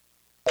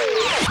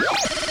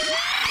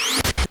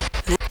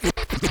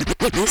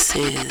This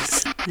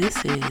is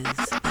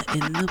the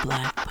In the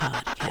Black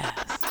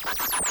podcast.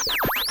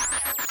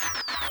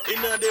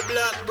 In the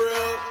black,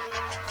 bro.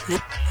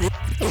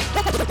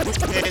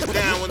 Hands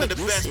down, one of the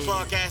best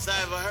podcasts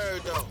I ever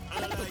heard, though.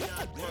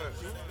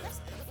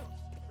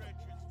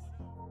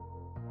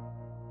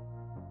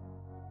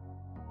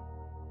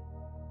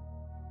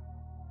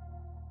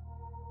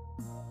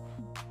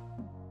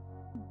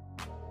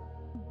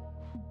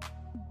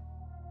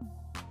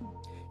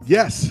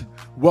 Yes.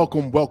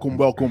 Welcome.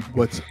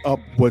 What's up?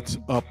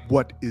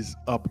 What is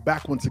up?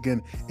 Back once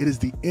again. It is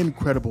the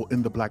incredible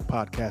In the Black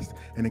podcast.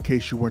 And in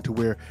case you weren't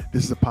aware,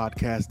 this is a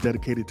podcast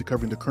dedicated to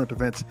covering the current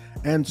events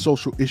and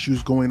social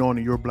issues going on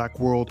in your black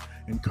world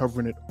and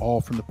covering it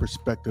all from the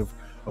perspective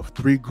of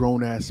three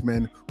grown-ass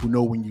men who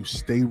know when you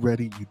stay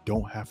ready, you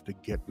don't have to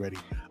get ready.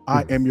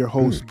 I am your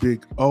host,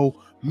 Big O,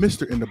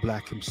 Mr. In the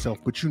Black himself,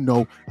 but you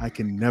know I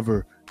can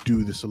never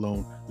do this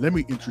alone. Let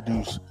me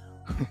introduce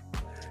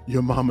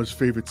your mama's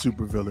favorite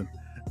supervillain.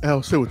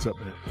 Al, say what's up,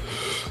 man.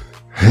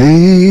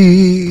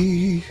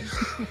 Hey.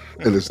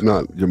 And it's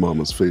not your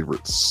mama's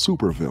favorite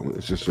supervillain.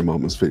 It's just your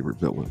mama's favorite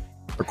villain.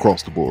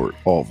 Across the board,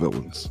 all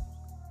villains.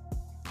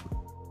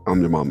 I'm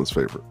your mama's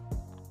favorite.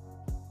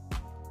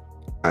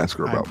 Ask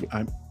her about me.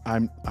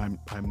 I'm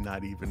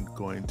not even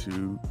going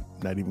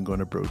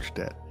to broach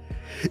that.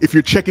 If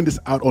you're checking this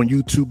out on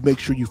YouTube, make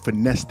sure you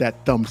finesse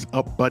that thumbs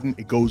up button.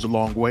 It goes a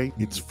long way.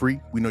 It's free.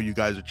 We know you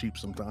guys are cheap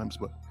sometimes,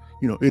 but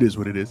you know, it is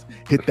what it is.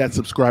 Hit that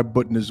subscribe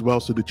button as well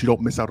so that you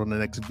don't miss out on the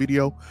next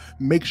video.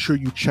 Make sure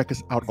you check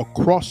us out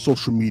across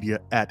social media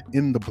at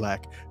In the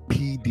Black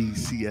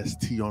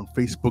PDCST on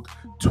Facebook,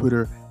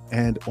 Twitter,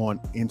 and on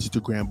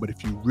Instagram. But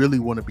if you really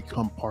want to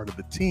become part of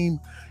the team,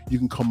 you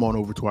can come on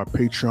over to our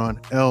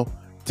Patreon. L,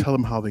 tell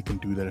them how they can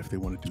do that if they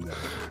want to do that.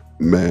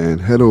 Man,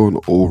 head on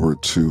over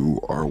to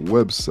our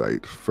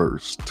website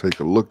first. Take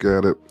a look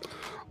at it.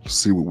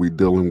 See what we're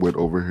dealing with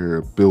over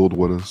here. Build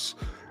with us.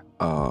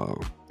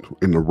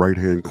 In the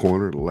right-hand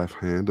corner, the left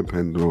hand,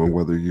 depending on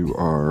whether you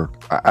are,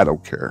 I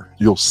don't care.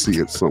 You'll see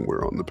it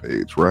somewhere on the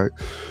page, right?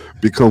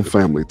 Become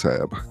Family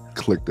tab.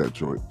 Click that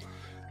joint.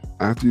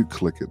 After you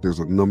click it, there's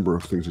a number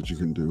of things that you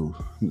can do.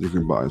 You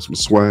can buy some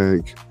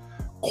swag,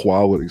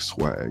 quality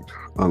swag,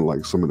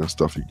 unlike some of that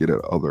stuff you get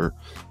at other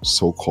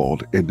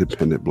so-called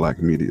independent black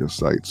media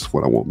sites.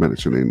 What I won't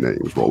mention any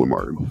names, Roland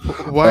Martin.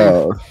 Why?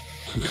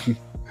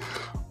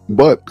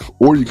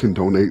 Or you can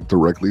donate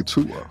directly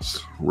to us,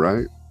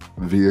 right?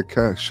 Via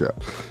Cash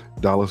App,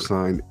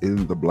 $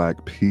 In the Black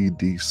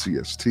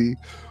PDCST,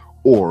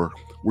 or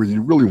where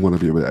you really want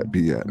to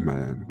be at,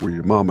 man, where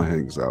your mama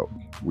hangs out,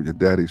 where your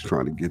daddy's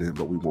trying to get in,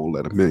 but we won't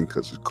let him in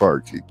because his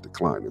card keeps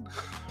declining,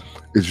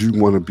 is you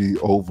want to be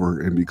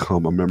over and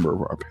become a member of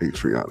our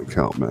Patreon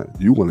account, man.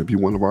 You want to be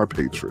one of our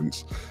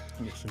patrons,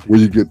 where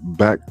you get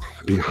back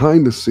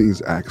behind the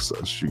scenes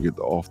access. You get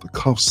the off the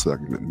cuff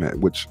segment, man,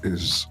 which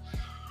is,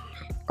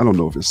 I don't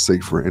know if it's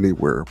safer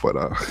anywhere, but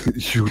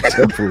you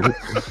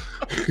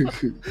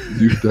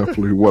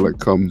definitely want to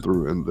come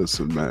through and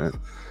listen, man.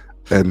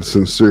 And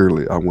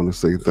sincerely, I want to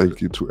say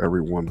thank you to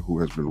everyone who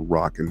has been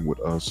rocking with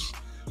us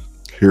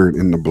here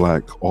in the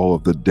Black. All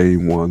of the day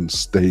one,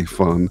 stay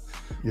fun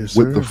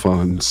with the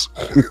funds.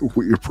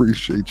 We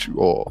appreciate you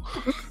all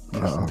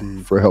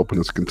for helping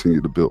us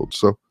continue to build.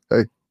 So,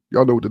 hey,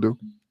 y'all know what to do.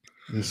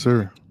 Yes,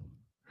 sir.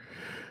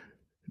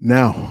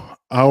 Now,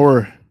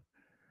 our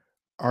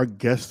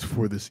guest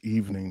for this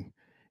evening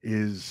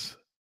is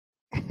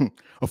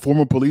a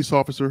former police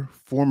officer,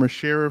 former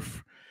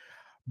sheriff,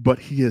 but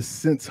he has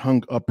since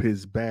hung up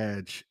his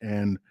badge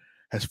and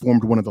has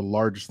formed one of the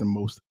largest and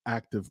most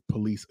active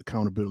police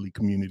accountability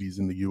communities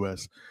in the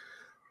U.S.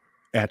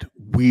 at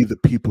We the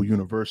People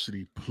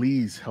University.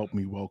 Please help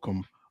me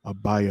welcome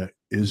Abaya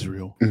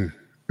Israel.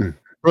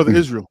 Brother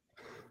Israel,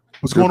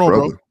 what's going on,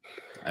 bro?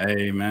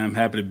 Hey, man, I'm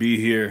happy to be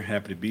here.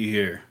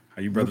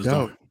 How you brothers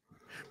doing?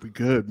 We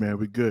good, man.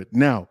 We good.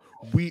 Now,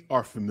 we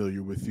are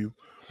familiar with you,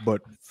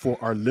 but for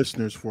our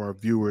listeners, for our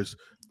viewers,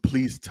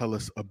 please tell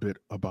us a bit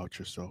about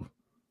yourself.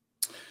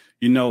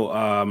 You know,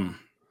 a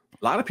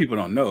lot of people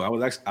don't know. I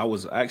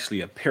was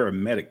actually a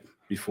paramedic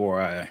before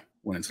I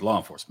went into law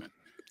enforcement.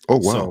 Oh,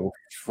 wow. So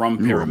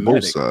from you paramedic,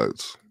 both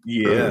sides.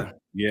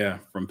 Yeah.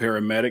 From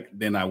paramedic,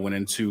 then I went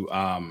into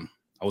I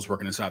was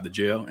working inside the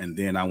jail, and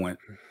then I went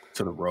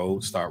to the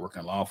road, started working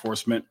in law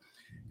enforcement.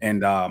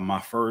 And my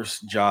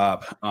first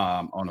job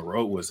on the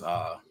road was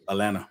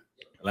Atlanta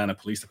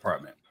Police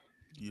Department.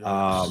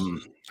 Yes.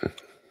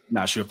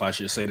 Not sure if I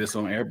should say this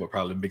on air, but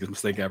probably the biggest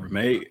mistake I ever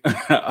made.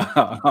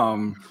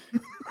 And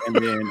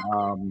then,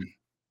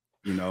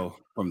 you know,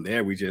 from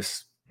there we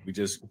just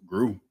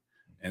grew.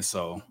 And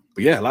so,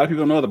 but yeah, a lot of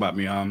people don't know about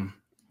me. I'm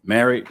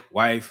married,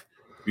 wife,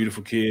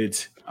 beautiful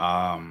kids.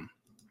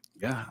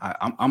 Yeah,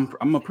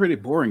 I'm a pretty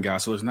boring guy,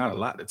 so there's not a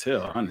lot to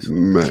tell, honestly.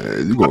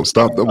 Man, you gonna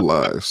stop them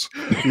lies?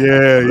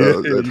 Yeah.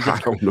 I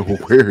don't know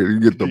where you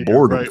get the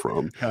boredom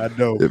from. I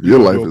know. If your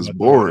life is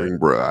boring,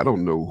 bro, I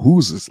don't know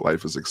whose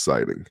life is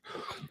exciting.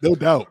 No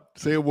doubt.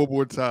 Say it one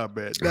more time,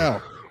 man.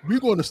 Now we're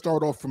going to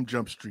start off from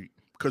Jump Street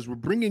because we're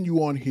bringing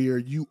you on here.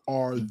 You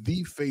are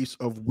the face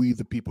of We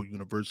the People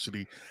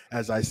University.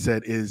 As I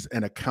said, is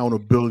an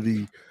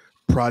accountability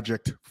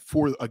project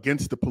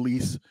against the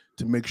police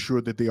to make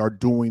sure that they are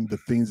doing the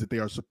things that they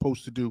are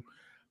supposed to do.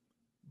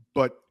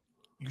 But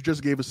you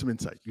just gave us some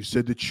insight. You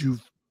said that you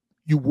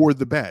wore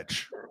the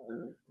badge.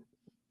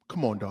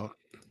 Come on, dog.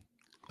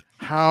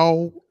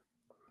 How?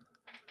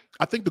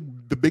 I think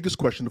the biggest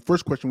question, the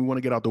first question we want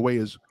to get out the way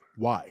is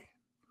why?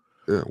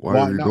 Yeah, why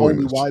are you not doing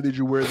only this? why did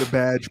you wear the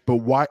badge, but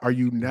why are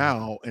you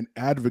now an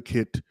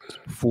advocate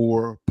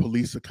for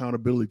police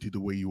accountability the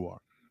way you are?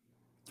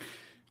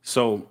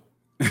 So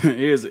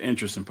here's the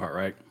interesting part,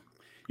 right?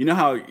 You know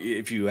how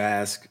if you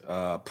ask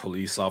a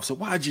police officer,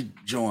 why'd you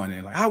join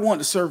it? Like, I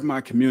want to serve my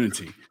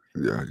community.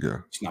 Yeah.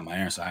 It's not my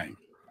answer.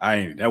 I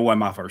ain't. That wasn't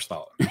my first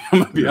thought.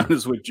 I'm gonna be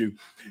honest with you.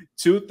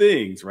 Two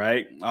things,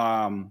 right?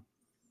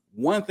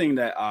 One thing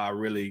that I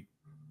really,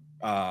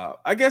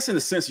 I guess in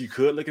a sense you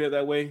could look at it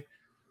that way.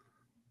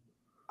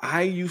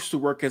 I used to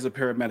work as a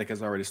paramedic,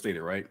 as I already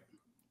stated, right?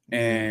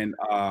 And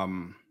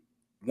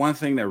one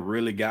thing that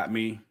really got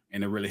me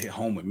and it really hit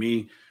home with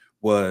me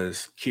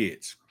was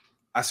kids.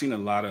 I seen a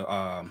lot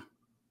of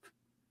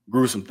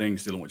gruesome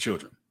things dealing with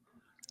children.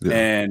 Yeah.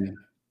 And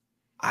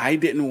I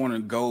didn't want to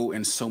go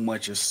and so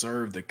much as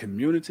serve the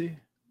community.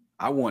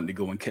 I wanted to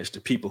go and catch the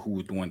people who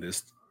were doing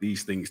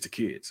these things to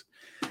kids.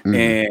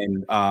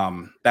 And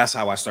that's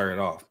how I started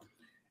off.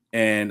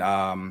 And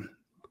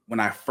when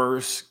I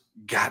first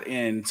got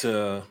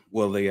into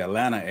the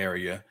Atlanta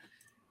area,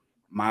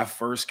 my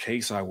first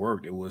case I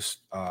worked, it was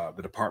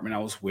the department I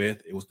was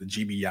with. It was the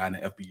GBI and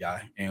the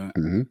FBI,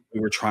 and we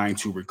were trying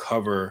to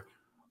recover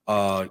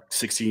a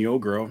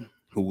 16-year-old girl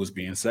who was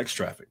being sex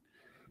trafficked.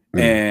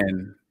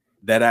 And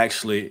that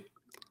actually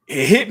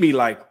it hit me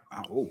like,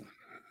 oh,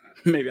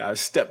 maybe I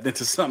stepped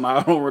into something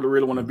I don't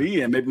really want to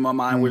be in. Maybe my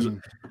mind was,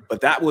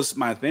 but that was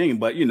my thing.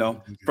 But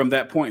from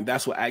that point,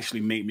 that's what actually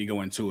made me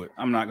go into it.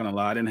 I'm not gonna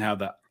lie, I didn't have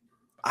that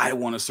I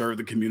want to serve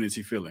the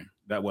community feeling.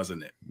 That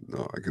wasn't it.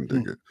 No, I can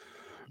dig it.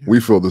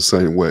 We feel the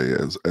same way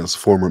as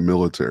former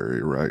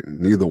military, right?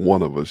 Neither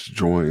one of us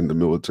joined the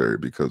military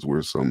because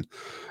we're some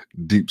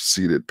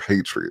deep-seated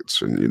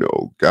patriots and,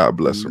 God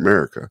bless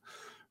America.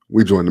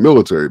 We joined the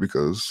military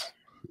because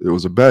it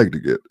was a bag to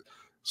get.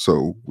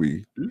 So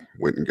we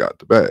went and got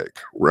the bag,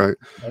 right?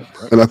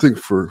 And I think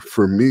for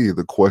me,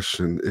 the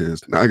question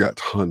is, now I got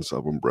tons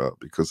of them, bro,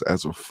 because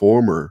as a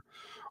former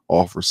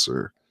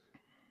officer,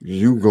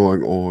 you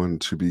going on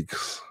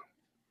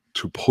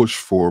to push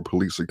for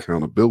police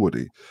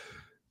accountability.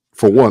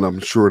 For one, I'm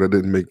sure that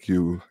didn't make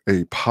you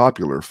a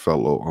popular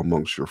fellow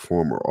amongst your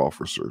former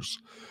officers.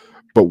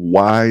 But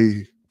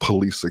why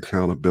police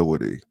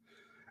accountability?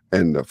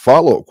 And the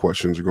follow-up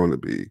questions are going to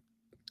be,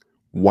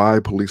 why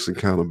police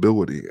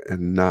accountability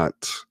and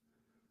not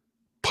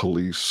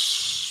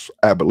police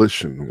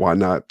abolition?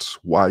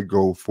 Why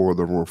go for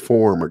the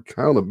reform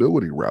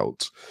accountability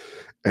route?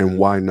 And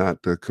why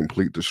not the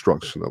complete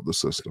destruction of the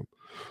system?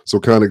 So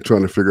kind of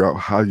trying to figure out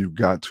how you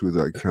got to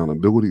the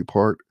accountability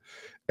part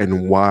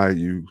and why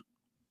you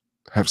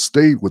have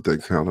stayed with the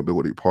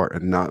accountability part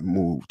and not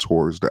moved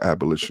towards the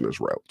abolitionist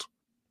route.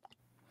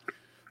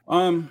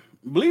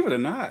 Believe it or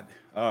not,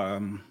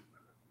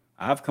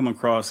 I've come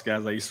across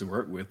guys I used to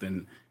work with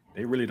and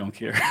they really don't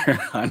care.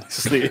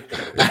 Honestly,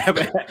 I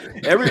haven't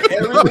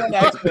everyone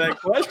asks that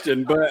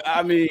question, but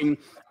I mean,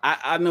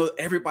 I know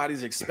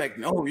everybody's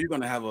expecting, oh, you're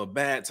going to have a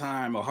bad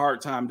time, a hard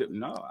time.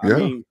 No, I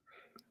mean,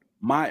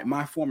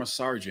 my former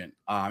sergeant,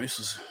 this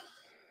was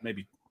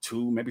maybe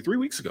 3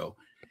 weeks ago,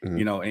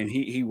 and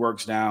he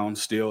works down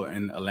still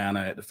in Atlanta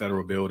at the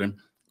federal building.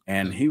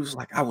 And he was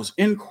like, I was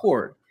in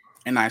court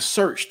and I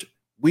searched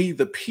We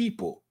the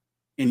People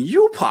and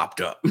you popped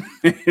up.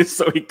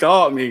 So he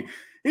called me.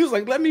 He was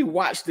like, let me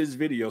watch this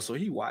video. So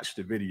he watched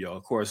the video.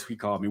 Of course, he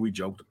called me. We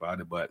joked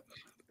about it, but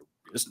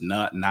it's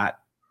not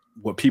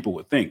what people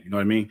would think. You know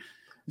what I mean?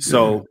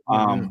 So,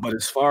 but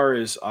as far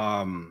as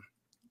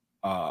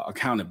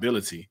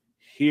accountability,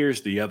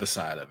 here's the other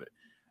side of it.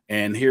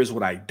 And here's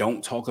what I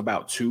don't talk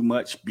about too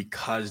much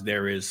because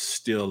there is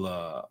still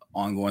a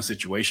ongoing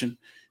situation.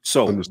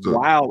 So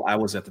while I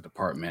was at the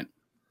department,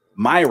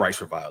 my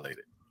rights were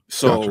violated.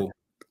 So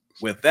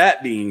with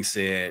that being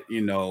said,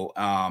 you're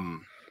not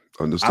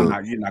going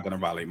to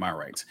violate my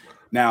rights.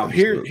 Now,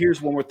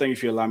 here's one more thing,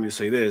 if you allow me to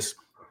say this.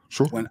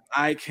 Sure. When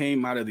I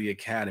came out of the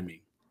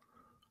academy,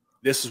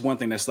 this is one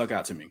thing that stuck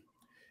out to me.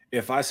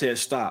 If I said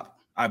stop,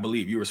 I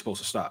believe you were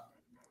supposed to stop.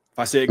 If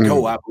I said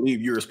go, I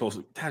believe you were supposed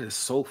to. That is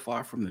so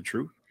far from the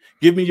truth.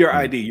 Give me your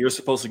ID. You're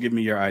supposed to give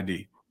me your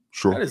ID.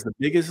 Sure. That is the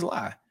biggest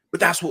lie. But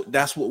that's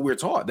what we're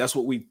taught. That's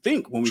what we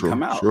think when we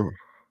come out. Sure.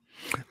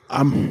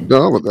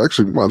 No,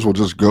 actually, might as well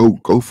just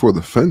go for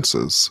the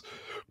fences.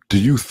 Do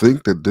you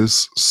think that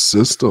this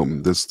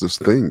system, this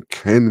thing,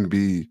 can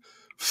be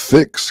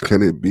fixed?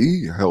 Can it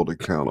be held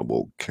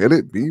accountable? Can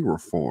it be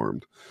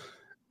reformed?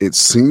 It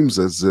seems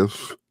as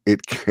if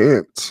it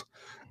can't.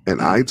 And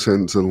I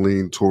tend to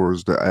lean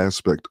towards the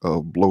aspect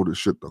of blow the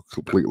shit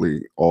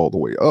completely all the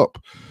way up.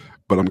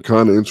 but I'm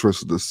kind of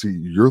interested to see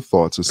your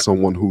thoughts as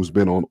someone who's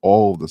been on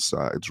all the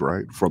sides,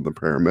 right? From the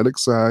paramedic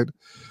side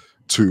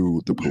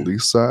to the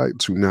police side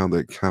to now the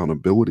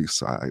accountability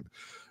side.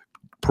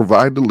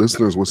 Provide the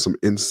listeners with some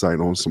insight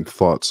on some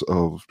thoughts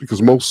of,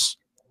 because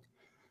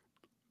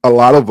a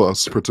lot of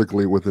us,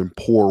 particularly within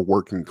poor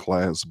working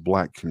class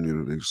Black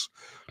communities,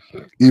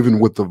 even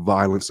with the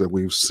violence that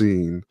we've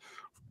seen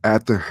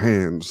at the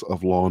hands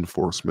of law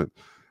enforcement,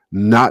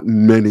 not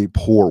many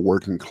poor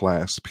working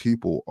class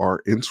people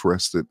are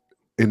interested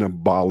in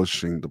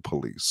abolishing the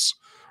police,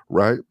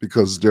 right?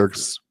 Because they're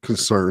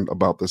concerned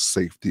about the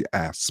safety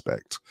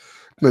aspect.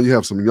 Now, you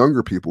have some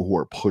younger people who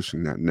are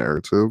pushing that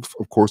narrative,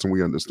 of course, and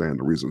we understand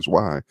the reasons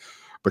why,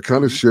 but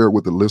kind of share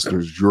with the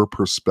listeners your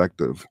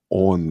perspective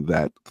on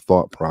that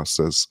thought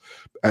process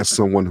as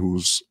someone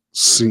who's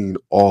seen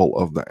all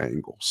of the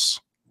angles.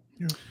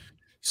 Yeah.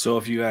 So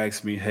if you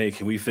ask me, hey,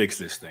 can we fix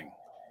this thing?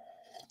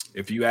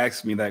 If you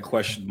ask me that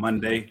question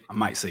Monday, I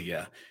might say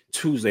yeah.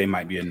 Tuesday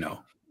might be a no.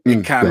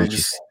 It kind of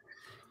just,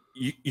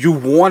 you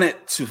want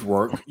it to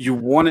work, you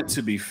want it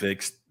to be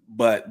fixed,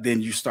 but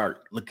then you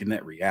start looking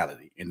at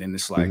reality, and then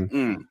it's like,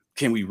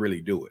 can we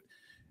really do it?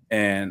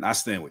 And I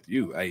stand with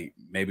you.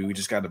 Maybe we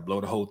just got to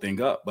blow the whole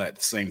thing up, but at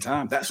the same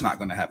time, that's not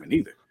going to happen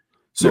either.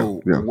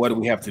 So what do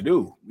we have to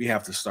do? We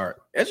have to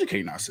start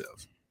educating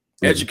ourselves.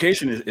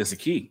 Education is the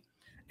key.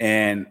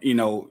 And,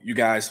 you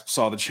guys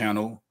saw the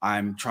channel.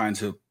 I'm trying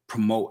to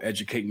promote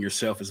educating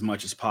yourself as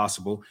much as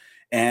possible.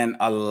 And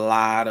a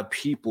lot of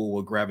people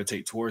will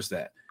gravitate towards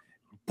that.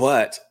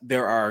 But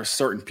there are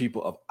certain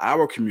people of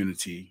our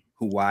community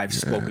who I've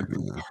spoken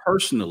to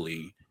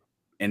personally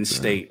and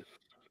state,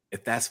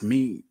 if that's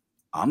me,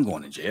 I'm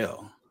going to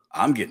jail.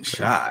 I'm getting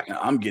shot.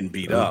 I'm getting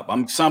beat up.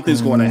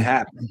 Something's going to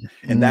happen.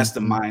 And that's the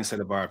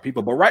mindset of our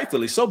people. But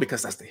rightfully so,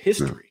 because that's the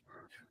history.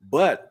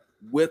 But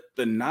with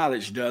the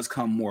knowledge does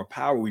come more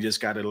power. We just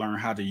got to learn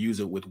how to use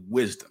it with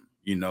wisdom.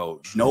 Know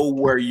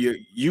where you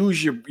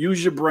use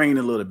your brain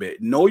a little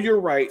bit. Know your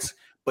rights,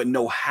 but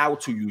know how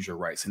to use your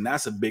rights. And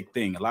that's a big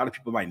thing. A lot of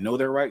people might know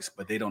their rights,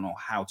 but they don't know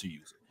how to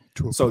use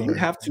it. So you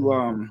have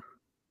to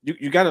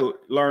you got to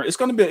learn. It's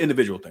going to be an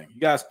individual thing. You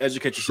guys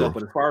educate yourself,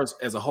 but as far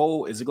as a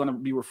whole, is it going to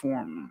be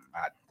reformed?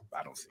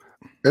 I don't see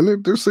it.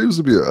 And there seems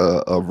to be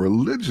a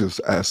religious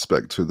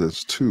aspect to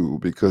this too,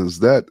 because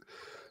that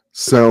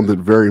sounded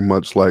very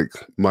much like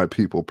my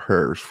people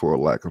perish for a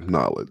lack of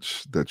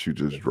knowledge that you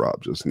just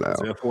dropped just now.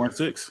 Isaiah 4 and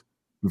 6.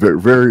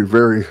 Very, very,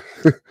 very.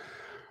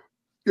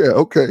 Yeah,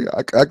 okay.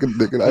 I can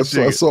dig it. I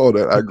saw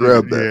that. I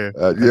grabbed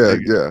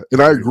that. Yeah.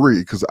 And I agree,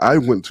 because I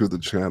went to the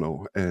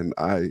channel and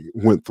I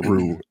went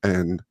through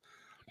and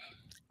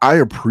I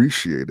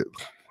appreciated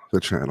the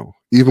channel,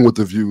 even with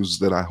the views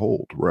that I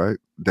hold, right?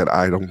 That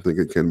I don't think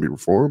it can be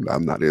reformed.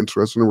 I'm not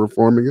interested in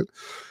reforming it.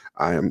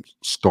 I am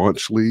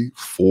staunchly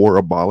for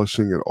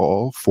abolishing it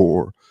all,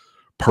 for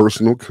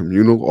personal,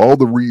 communal, all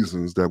the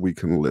reasons that we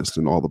can list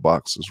in all the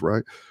boxes,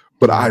 right?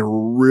 But I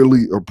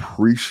really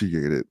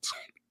appreciated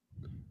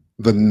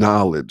the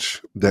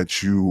knowledge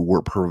that you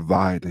were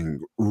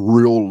providing,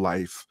 real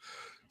life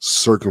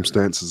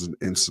circumstances and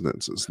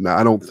incidences. Now,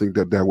 I don't think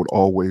that would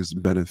always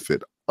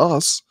benefit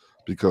us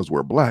because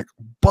we're Black,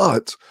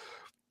 but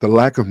the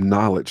lack of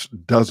knowledge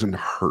doesn't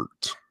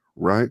hurt,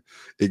 right?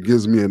 It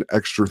gives me an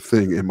extra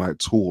thing in my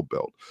tool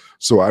belt.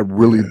 So I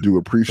really do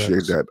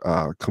appreciate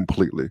that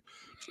completely.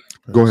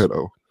 Go ahead,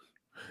 O.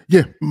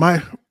 Yeah,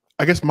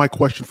 I guess my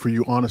question for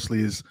you, honestly,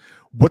 is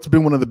what's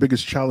been one of the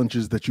biggest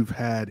challenges that you've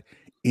had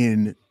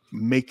in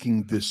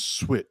making this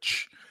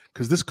switch?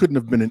 Because this couldn't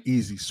have been an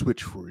easy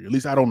switch for you. At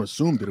least I don't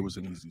assume that it was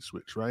an easy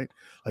switch, right?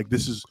 Like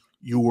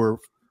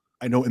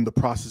I know in the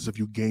process of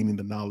you gaining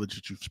the knowledge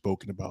that you've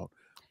spoken about,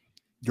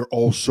 you're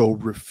also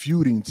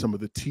refuting some of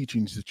the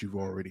teachings that you've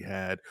already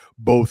had,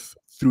 both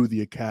through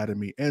the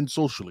academy and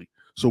socially.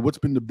 So what's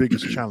been the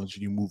biggest challenge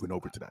in you moving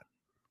over to that?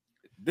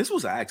 This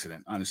was an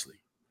accident, honestly.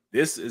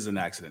 This is an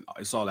accident.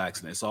 It's all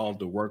accident. It's all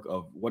the work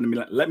of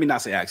let me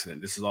not say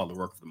accident. This is all the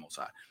work of the Most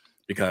High,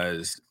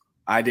 because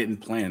I didn't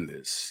plan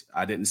this.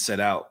 I didn't set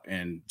out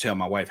and tell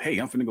my wife, hey,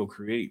 I'm going to go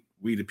create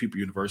We the People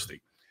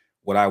University.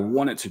 What I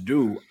wanted to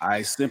do,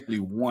 I simply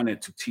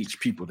wanted to teach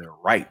people their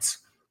rights.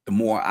 The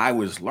more I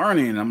was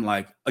learning, I'm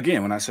like,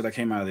 again, when I said I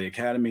came out of the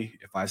academy,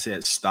 if I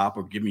said stop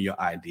or give me your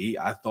ID,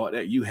 I thought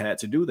that you had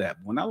to do that.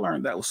 When I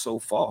learned that was so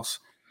false,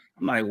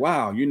 I'm like,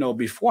 wow,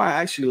 before I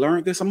actually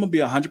learned this, I'm going to be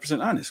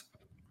 100% honest.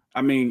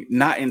 I mean,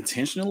 not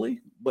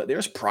intentionally, but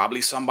there's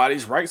probably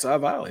somebody's rights I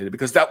violated,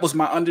 because that was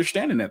my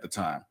understanding at the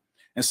time.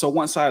 And so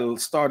once I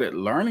started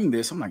learning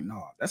this, I'm like,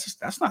 no,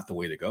 that's not the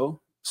way to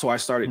go. So I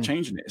started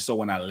changing it. So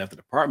when I left the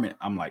department,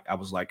 I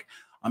was like,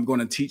 I'm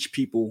going to teach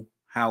people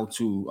how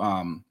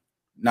to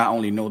not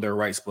only know their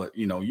rights, but,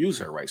 use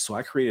their rights. So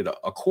I created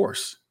a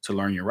course to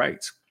learn your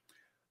rights.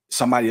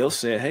 Somebody else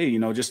said, hey,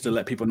 just to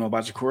let people know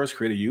about your course,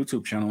 create a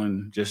YouTube channel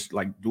and just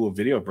do a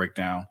video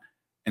breakdown.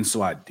 And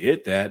so I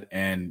did that.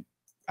 And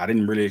I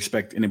didn't really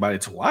expect anybody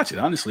to watch it,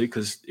 honestly,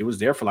 because it was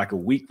there for a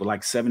week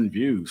with 7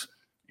 views,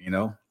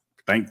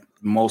 Thank the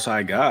Most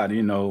High God,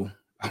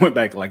 I went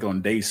back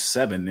on day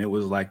 7, it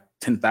was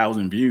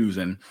 10,000 views,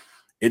 and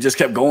it just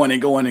kept going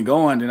and going and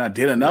going. Then I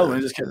did another one.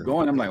 It just kept Yeah.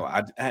 going. I'm like, well,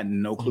 I had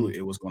no clue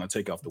it was going to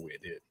take off the way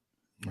it did.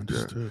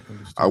 Understood.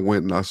 I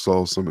went and I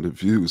saw some of the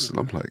views, and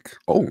I'm like,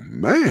 oh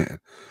man,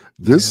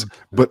 this.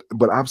 But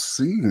I've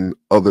seen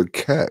other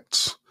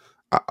cats.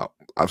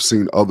 I've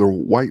seen other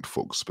white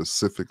folks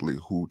specifically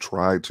who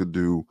try to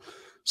do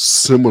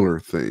similar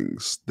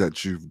things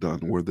that you've done,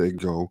 where they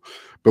go.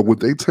 But what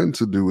they tend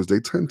to do is they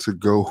tend to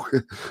go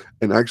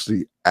and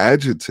actually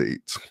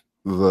agitate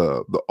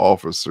the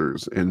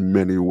officers in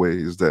many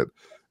ways that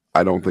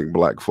I don't think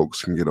black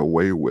folks can get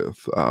away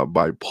with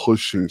by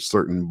pushing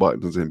certain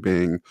buttons and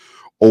being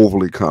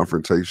overly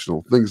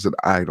confrontational, things that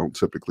I don't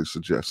typically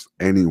suggest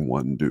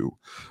anyone do.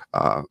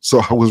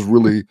 So I was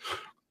really,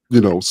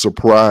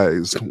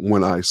 surprised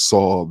when I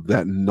saw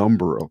that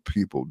number of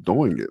people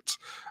doing it.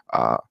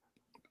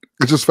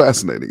 It's just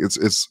fascinating.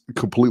 It's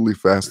completely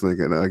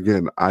fascinating. And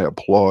again, I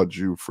applaud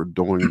you for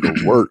doing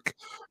the work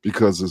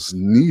because it's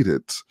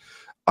needed.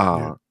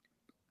 But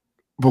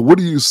what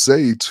do you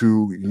say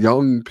to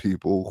young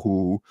people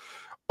who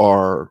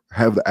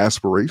have the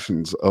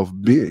aspirations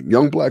of being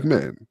young black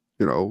men,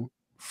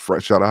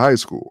 fresh out of high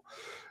school,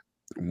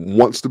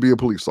 wants to be a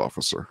police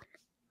officer,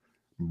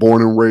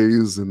 born and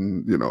raised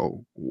in,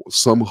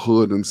 some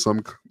hood in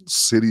some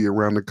city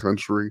around the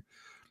country,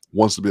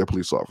 wants to be a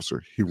police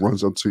officer. He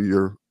runs up to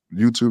your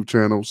YouTube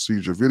channel,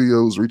 sees your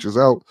videos, reaches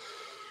out.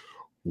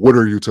 What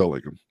are you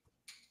telling him?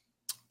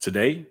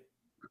 Today?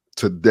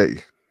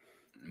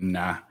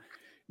 Nah.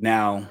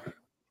 Now,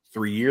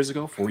 4 years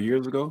ago,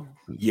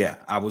 yeah,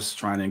 I was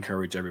trying to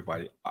encourage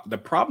everybody. The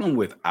problem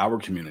with our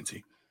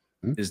community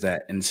is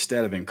that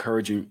instead of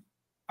encouraging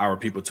our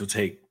people to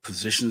take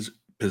positions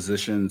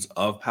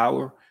of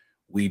power,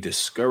 we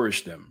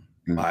discourage them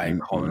by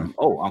calling them,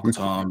 Uncle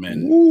Tom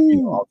and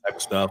all type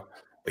of stuff.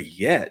 But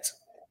yet,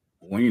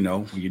 when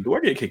your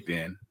door get kicked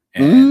in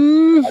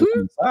and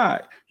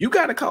inside, you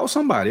got to call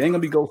somebody. It ain't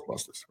gonna be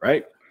Ghostbusters,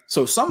 right?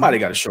 So somebody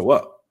got to show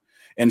up.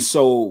 And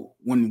so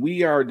when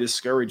we are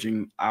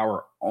discouraging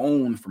our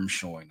own from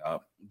showing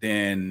up,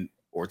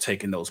 or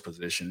taking those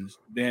positions,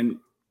 then,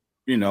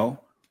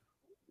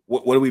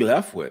 what are we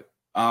left with?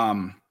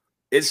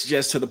 It's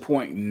just to the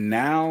point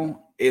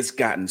now it's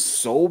gotten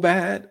so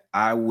bad,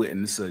 I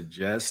wouldn't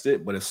suggest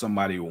it. But if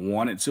somebody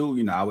wanted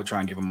to, I would try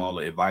and give them all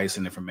the advice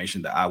and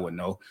information that I would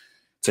know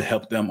to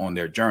help them on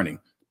their journey.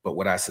 But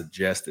what I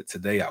suggested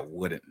today, I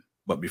wouldn't.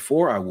 But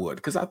before I would,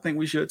 because I think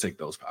we should take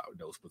those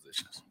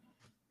positions.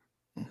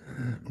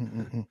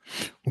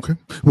 Okay.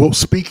 Well,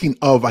 speaking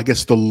of, I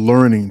guess, the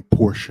learning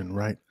portion,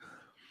 right?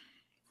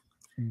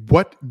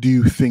 What do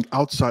you think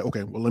outside?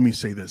 Okay, well, let me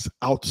say this.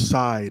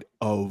 Outside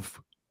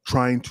of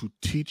trying to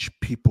teach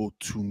people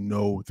to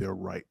know their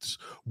rights,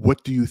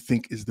 what do you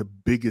think is the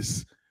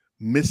biggest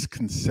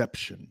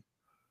misconception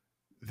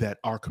that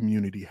our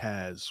community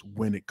has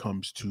when it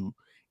comes to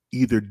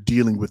either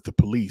dealing with the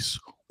police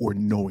or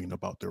knowing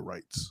about their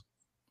rights?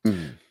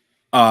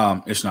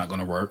 It's not going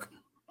to work.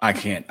 I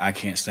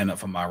can't stand up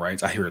for my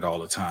rights. I hear it all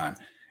the time.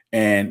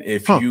 And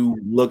if you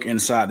look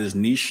inside this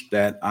niche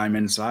that I'm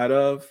inside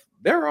of,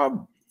 there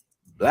are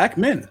black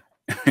men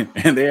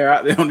and they're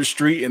out there on the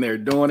street and they're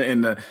doing it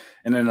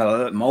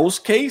in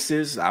most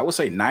cases, I would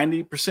say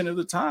 90% of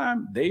the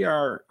time, they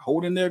are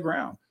holding their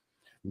ground.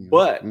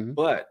 But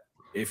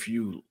if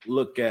you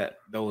look at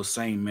those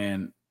same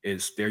men,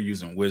 they're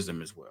using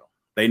wisdom as well.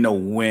 They know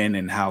when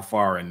and how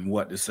far and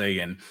what to say.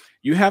 And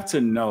you have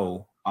to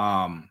know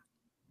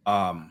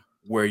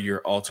where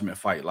your ultimate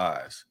fight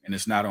lies, and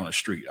it's not on the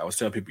street. I always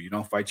tell people, you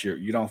don't fight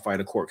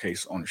a court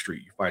case on the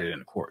street. You fight it in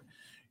the court.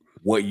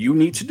 What you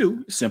need to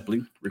do is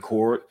simply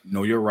record,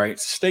 know your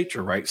rights, state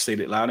your rights, state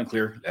it loud and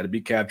clear, let it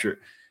be captured,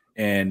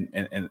 and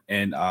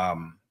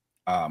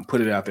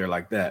put it out there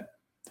like that.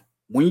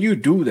 When you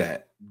do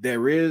that,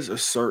 there is a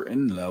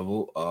certain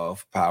level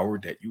of power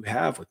that you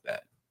have with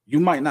that. You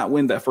might not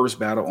win that first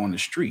battle on the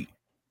street,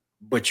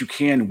 but you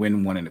can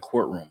win one in the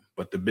courtroom.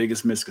 But the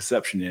biggest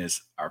misconception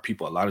is our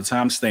people a lot of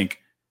times think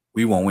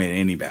we won't win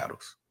any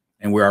battles,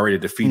 and we're already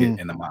defeated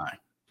in the mind.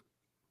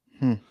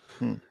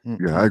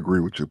 Yeah, I agree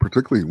with you,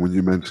 particularly when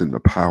you mentioned the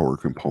power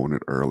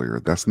component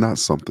earlier. That's not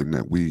something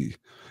that we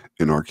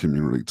in our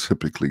community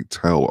typically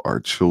tell our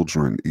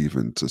children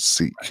even to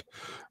seek,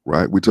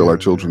 right? We tell our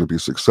children to be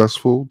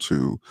successful,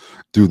 to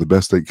do the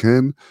best they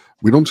can.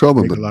 We don't tell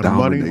them to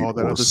dominate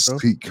or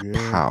seek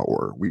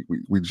power.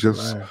 We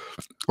just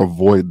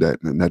avoid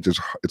that, and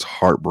it's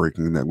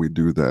heartbreaking that we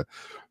do that.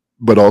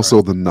 But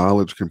also the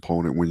knowledge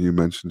component when you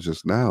mentioned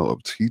just now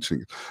of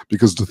teaching,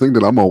 because the thing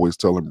that I'm always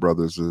telling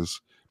brothers is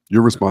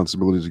your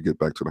responsibility is to get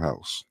back to the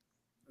house.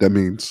 That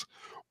means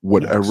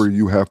whatever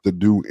you have to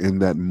do in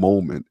that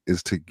moment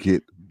is to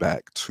get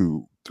back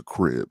to the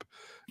crib.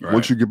 Right.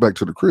 Once you get back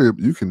to the crib,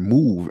 you can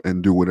move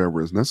and do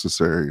whatever is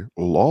necessary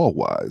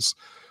law-wise.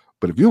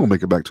 But if you don't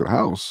make it back to the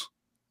house,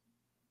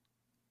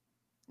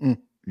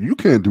 you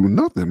can't do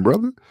nothing,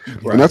 brother.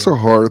 Right. And that's a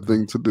hard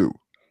thing to do.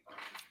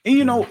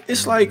 And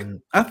it's like,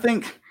 I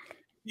think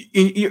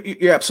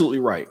you're absolutely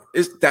right.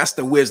 That's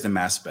the wisdom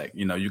aspect.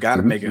 You got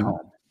to make it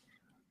home.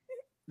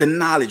 the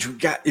knowledge we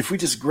got, if we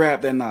just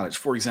grab that knowledge,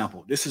 for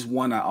example, this is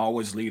one I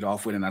always lead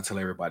off with, and I tell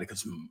everybody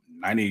because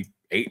 98%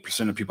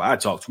 of people I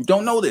talk to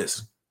don't know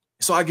this.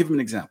 So I give them an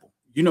example.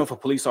 You know, if a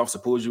police officer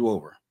pulls you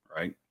over,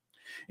 right,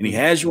 and he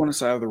has you on the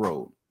side of the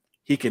road,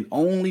 he can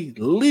only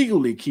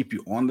legally keep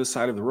you on the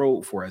side of the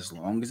road for as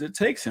long as it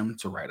takes him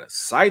to write a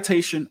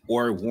citation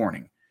or a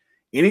warning.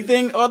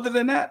 Anything other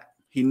than that,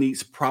 he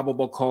needs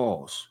probable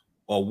cause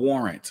or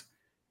warrant.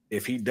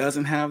 If he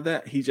doesn't have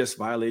that, he just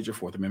violated your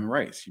Fourth Amendment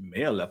rights. You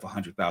may have left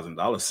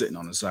 $100,000 sitting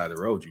on the side of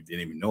the road you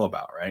didn't even know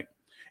about, right?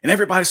 And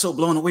everybody's so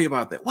blown away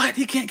about that. What?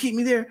 He can't keep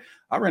me there?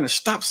 I ran a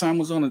stop sign,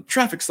 was on a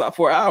traffic stop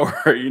for an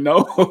hour, you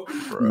know?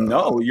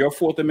 No, your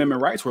Fourth Amendment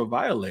rights were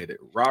violated.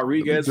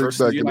 Rodriguez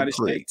versus the United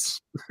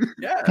States.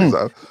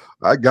 Yeah.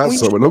 I got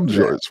some of them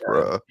joints,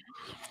 bro.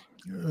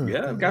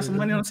 Yeah, got some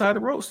money on the side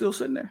of the road still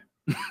sitting there.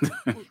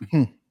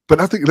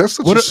 But I think that's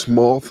such a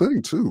small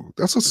thing, too.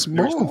 That's a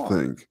small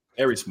thing.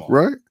 Very small.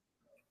 Right?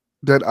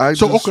 That I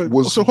so, just okay,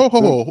 was so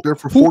there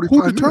for 45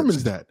 who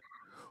determines minutes. that?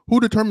 Who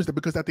determines that?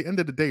 Because at the end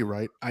of the day,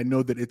 right, I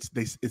know that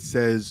it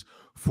says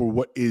for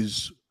what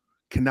is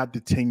cannot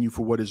detain you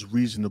for what is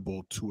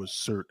reasonable to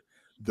assert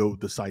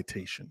the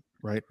citation,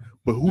 right?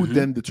 But who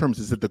then determines?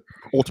 Is it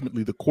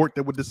ultimately the court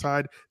that would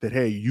decide that,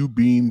 hey, you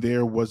being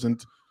there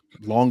wasn't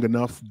long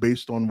enough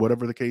based on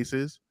whatever the case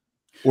is?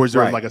 Or is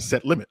there like a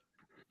set limit?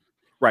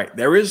 Right.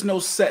 There is no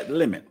set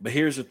limit, but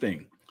here's the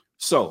thing.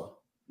 So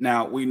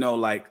now we know,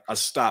 like a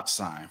stop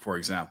sign, for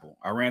example.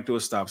 I ran through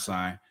a stop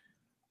sign.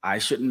 I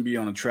shouldn't be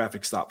on a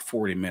traffic stop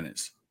 40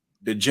 minutes.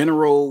 The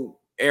general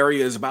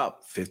area is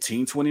about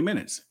 15, 20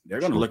 minutes.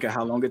 They're going to look at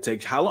how long it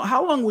takes. How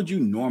long would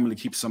you normally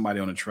keep somebody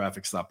on a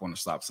traffic stop on a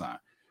stop sign?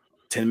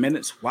 10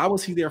 minutes? Why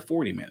was he there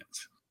 40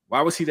 minutes?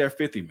 Why was he there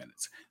 50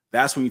 minutes?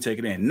 That's when you take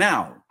it in.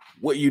 Now,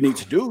 what you need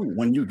to do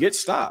when you get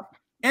stopped,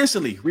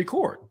 instantly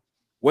record.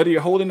 Whether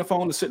you're holding the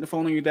phone or sitting the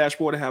phone on your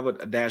dashboard or have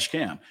a dash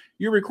cam,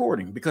 you're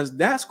recording because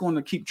that's going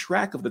to keep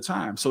track of the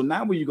time. So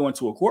now when you go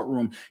into a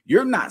courtroom,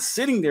 you're not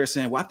sitting there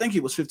saying, well, I think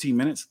it was 15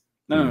 minutes.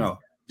 No.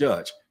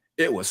 Judge,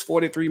 it was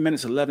 43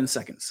 minutes, 11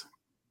 seconds.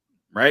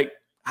 Right?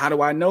 How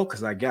do I know?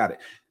 Because I got it.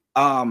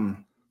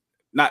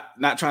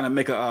 Not trying to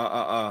make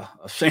a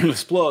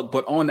shameless plug,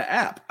 but on the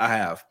app, I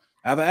have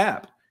an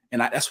app. And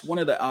that's one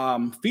of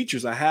the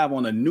features I have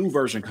on a new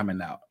version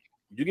coming out.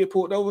 You get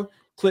pulled over,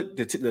 click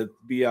the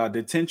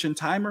detention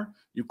timer.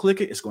 You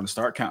click it, it's going to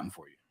start counting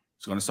for you.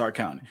 It's going to start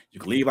counting. You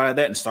can leave out of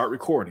that and start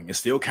recording. It's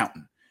still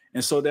counting.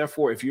 And so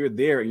therefore, if you're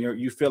there and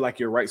you feel like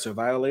your rights are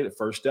violated,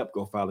 first step,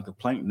 go file a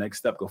complaint. Next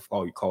step, go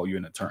call you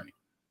an attorney.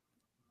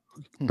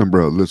 And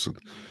bro, listen,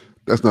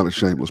 that's not a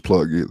shameless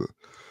plug either.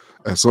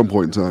 At some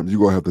point in time, you're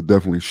going to have to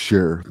definitely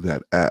share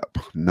that app,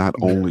 not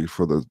only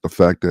for the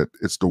fact that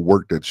it's the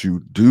work that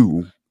you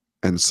do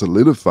and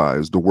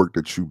solidifies the work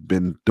that you've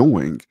been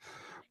doing.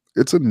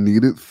 It's a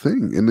needed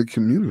thing in the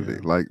community.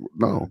 Like,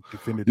 no,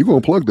 you're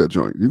going to plug that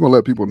joint. You're going to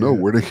let people know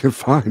where they can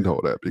find all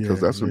that because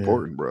that's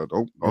important, bro.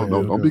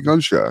 Don't be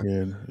gun shy.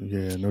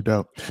 Yeah, no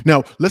doubt.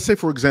 Now, let's say,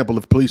 for example,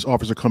 if a police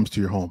officer comes to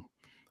your home,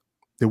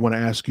 they want to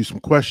ask you some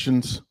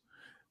questions.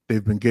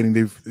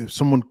 If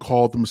someone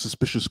called them a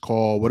suspicious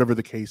call, whatever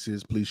the case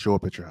is, please show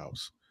up at your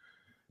house.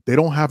 They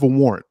don't have a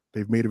warrant.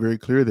 They've made it very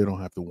clear they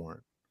don't have the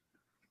warrant.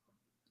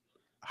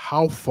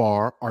 How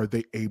far are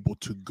they able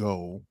to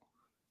go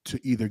to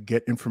either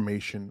get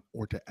information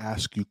or to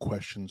ask you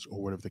questions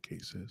or whatever the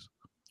case is?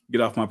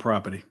 Get off my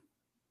property.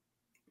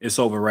 It's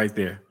over right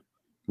there.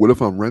 What if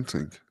I'm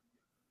renting?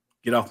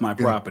 Get off my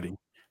property.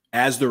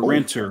 As the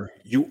renter,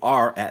 you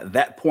are at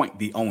that point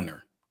the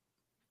owner.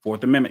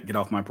 Fourth Amendment, get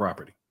off my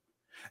property.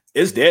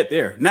 It's dead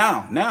there.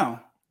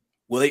 Now,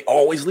 will they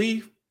always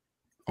leave?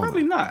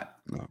 Probably not.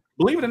 No.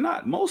 Believe it or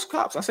not, most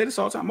cops, I say this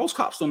all the time, most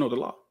cops don't know the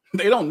law.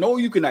 They don't know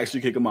you can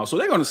actually kick them out. So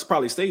they're going to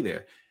probably stay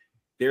there.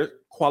 They're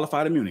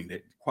qualified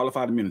immunity.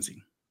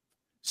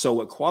 So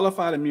what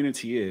qualified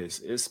immunity is,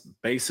 it's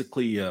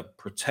basically a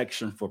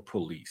protection for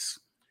police.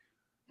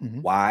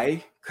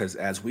 Why? Because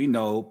as we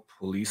know,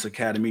 police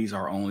academies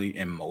are only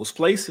in most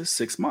places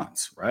 6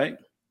 months, right?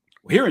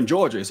 Well, here in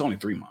Georgia, it's only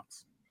 3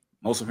 months.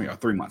 Most of them are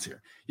 3 months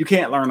here. You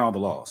can't learn all the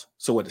laws.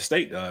 So what the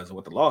state does, or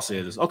what the law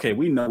says is, okay,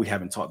 we know we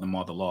haven't taught them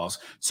all the laws.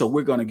 So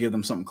we're going to give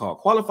them something called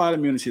qualified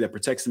immunity that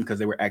protects them because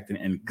they were acting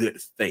in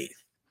good faith.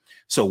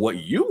 So what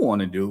you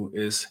want to do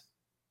is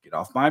get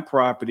off my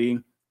property.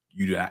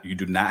 You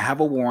do not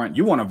have a warrant.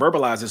 You want to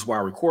verbalize this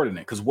while recording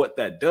it. Because what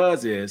that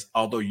does is,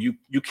 although you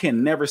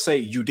can never say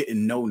you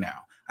didn't know now.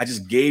 I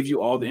just gave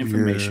you all the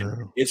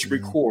information. It's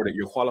recorded.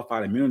 Your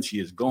qualified immunity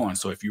is gone.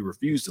 So if you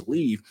refuse to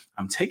leave,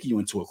 I'm taking you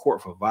into a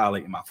court for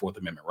violating my Fourth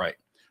Amendment right.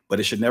 But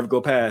it should never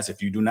go past.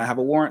 If you do not have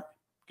a warrant,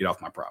 get off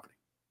my property.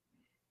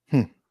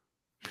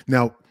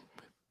 Now,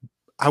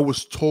 I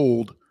was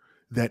told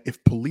that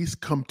if police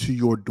come to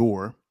your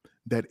door,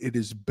 that it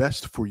is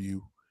best for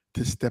you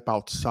to step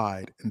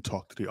outside and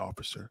talk to the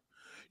officer.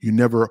 You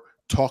never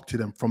talk to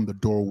them from the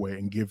doorway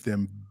and give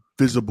them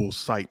visible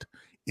sight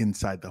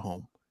inside the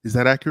home. Is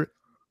that accurate?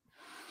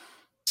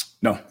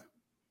 No.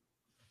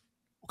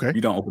 Okay.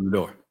 you don't open the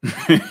door.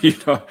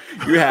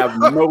 You have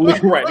no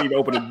legal right to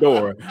open the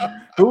door.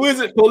 Who is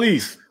it?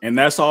 Police. And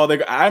that's all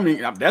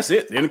that's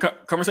it. Then the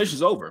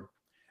conversation's over.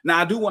 Now,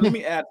 I do want let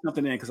me add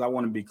something in because I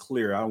want to be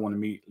clear. I don't want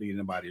to lead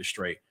anybody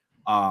astray.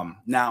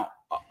 Now,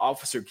 an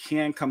officer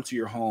can come to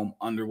your home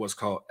under what's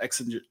called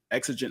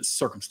exigent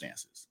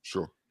circumstances.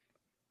 Sure.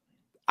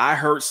 I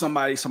heard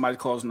somebody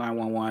calls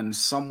 911.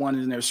 Someone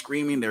in there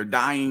screaming, they're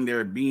dying,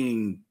 they're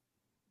being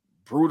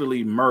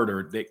brutally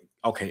murdered.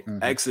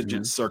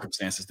 Exigent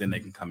circumstances, then they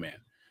can come in.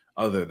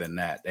 Other than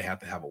that, they have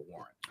to have a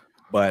warrant.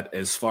 But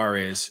as far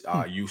as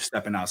you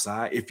stepping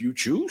outside, if you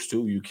choose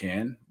to, you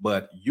can,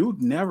 but you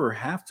never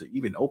have to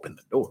even open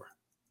the door.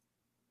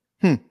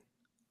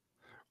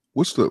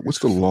 What's the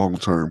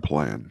long-term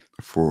plan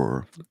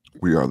for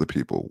We Are the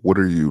People? What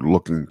are you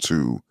looking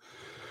to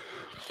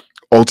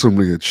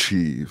ultimately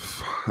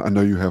achieve? I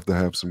know you have to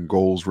have some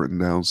goals written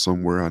down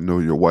somewhere. I know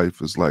your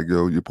wife is like,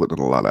 yo, you're putting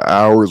in a lot of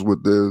hours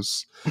with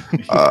this.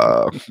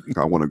 I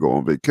want to go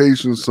on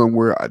vacation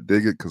somewhere. I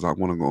dig it because I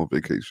want to go on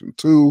vacation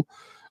too.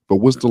 But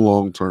what's the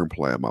long-term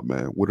plan, my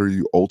man? What are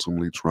you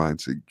ultimately trying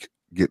to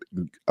get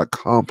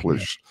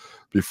accomplished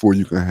before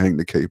you can hang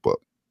the cape up?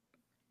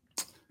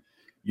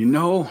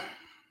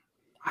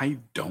 I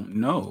don't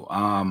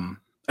know.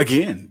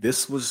 Again,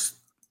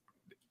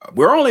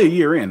 we're only a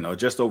year in, or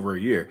just over a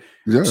year.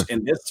 Yeah.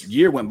 And this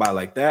year went by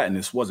like that, and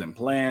this wasn't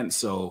planned.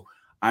 So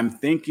I'm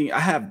thinking I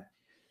have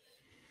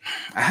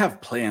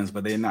plans,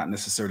 but they're not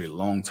necessarily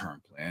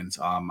long-term plans.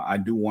 I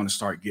do want to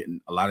start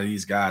getting a lot of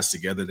these guys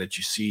together that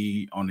you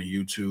see on the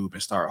YouTube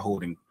and start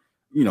holding,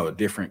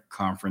 different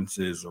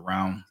conferences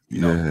around,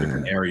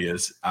 different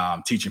areas,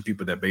 teaching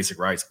people their basic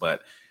rights.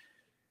 But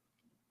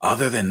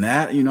other than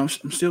that, I'm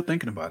still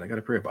thinking about it. I got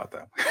to pray about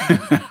that.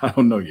 I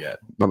don't know yet.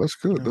 No, that's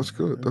good. That's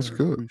good. That's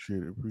good.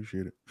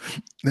 Appreciate it.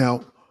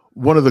 Now,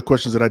 one of the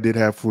questions that I did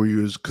have for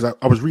you is because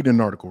I was reading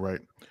an article, right?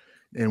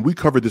 And we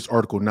covered this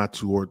article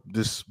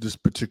this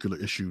particular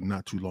issue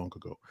not too long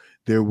ago.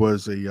 There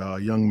was a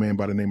young man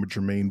by the name of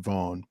Jermaine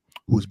Vaughn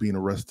who was being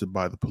arrested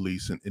by the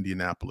police in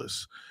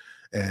Indianapolis.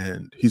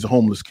 And he's a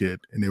homeless kid,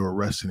 and they were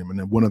arresting him. And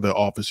then one of the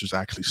officers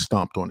actually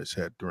stomped on his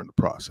head during the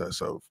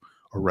process of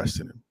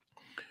arresting him.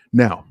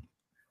 Now,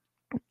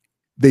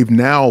 they've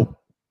now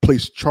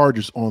placed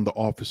charges on the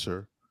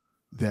officer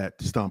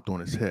that stomped on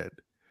his head.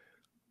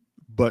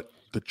 But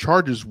the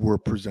charges were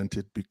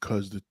presented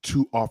because the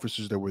two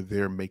officers that were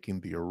there making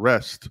the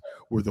arrest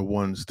were the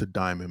ones to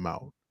dime him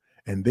out.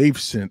 And they've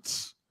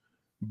since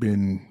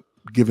been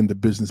given the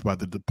business by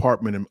the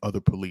department and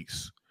other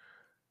police.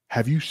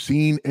 Have you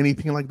seen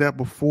anything like that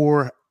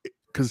before?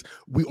 Because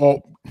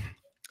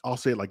I'll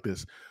say it like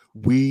this.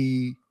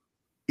 In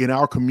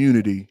our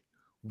community,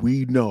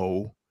 we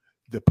know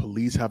the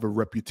police have a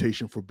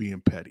reputation for being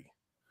petty.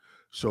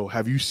 So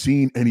have you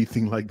seen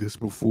anything like this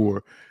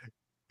before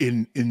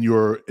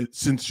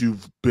since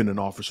you've been an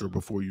officer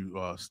before you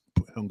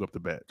hung up the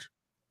badge?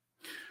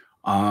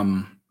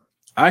 I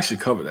actually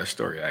covered that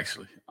story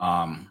actually.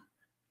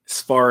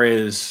 As far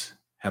as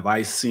have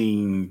I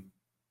seen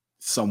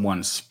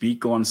someone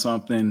speak on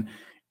something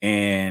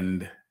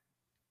and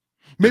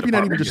maybe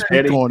not even just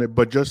speak on it,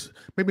 but just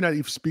maybe not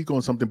even speak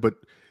on something, but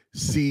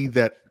see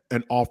that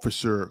an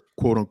officer,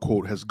 quote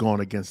unquote, has gone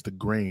against the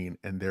grain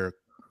and they're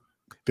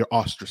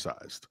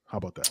ostracized. How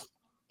about that?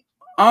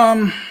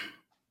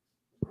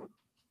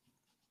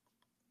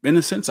 In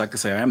a sense, I could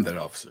say I am that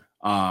officer.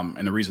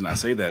 And the reason I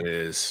say that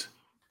is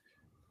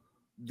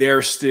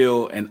there's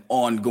still an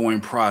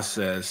ongoing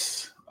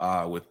process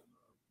with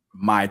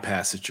my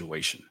past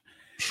situation.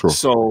 Sure.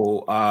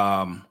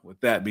 So with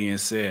that being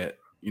said,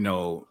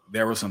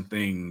 there were some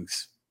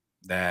things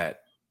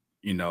that,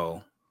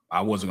 I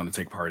wasn't going to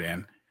take part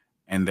in.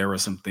 And there were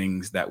some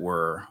things that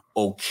were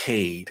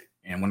okayed.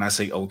 And when I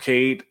say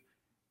okayed,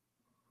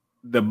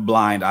 the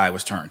blind eye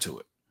was turned to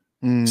it.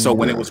 So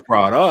when it was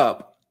brought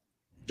up,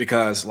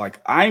 because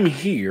like I'm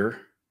here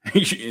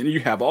and you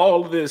have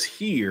all of this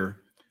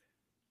here,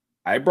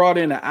 I brought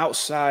in an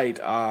outside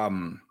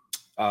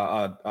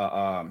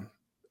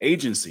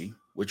agency,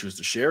 which was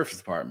the sheriff's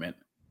department,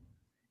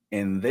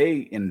 and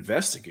they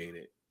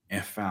investigated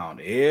and found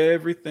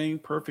everything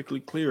perfectly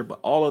clear. But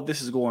all of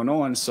this is going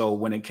on. So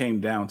when it came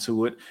down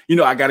to it,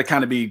 I got to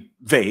kind of be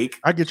vague.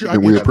 I get you.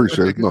 And we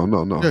appreciate it.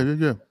 No.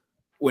 Yeah.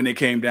 When it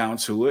came down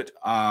to it,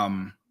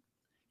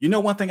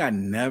 one thing I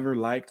never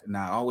liked, and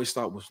I always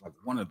thought was like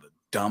one of the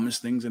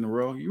dumbest things in the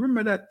world. You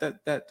remember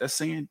that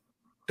saying,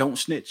 "Don't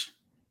snitch."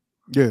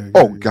 Yeah.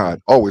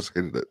 God, always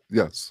hated it.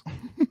 Yes.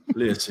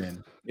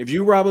 Listen, if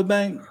you rob a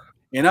bank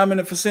and I'm in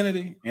the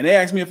vicinity and they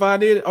ask me if I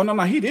did it, oh no,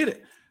 he did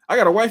it. I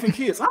got a wife and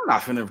kids. I'm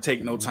not finna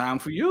take no time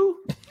for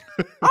you.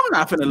 I'm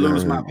not finna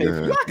lose my pay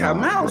for you. I got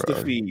mouths to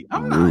feed.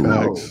 I'm not.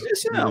 No,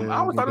 it's him. I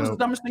always thought it was the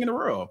dumbest thing in the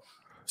world.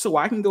 So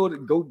I can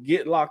go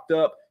get locked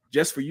up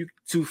just for you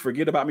to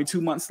forget about me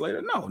 2 months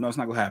later? No, it's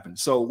not gonna happen.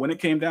 So when it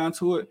came down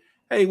to it,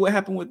 hey, what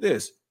happened with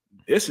this?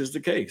 This is the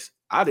case.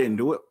 I didn't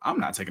do it. I'm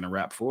not taking a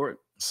rap for it.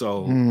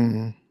 So,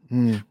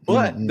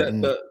 but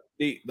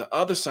the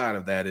other side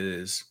of that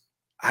is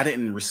I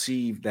didn't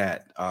receive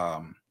that.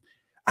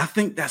 I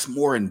think that's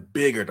more in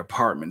bigger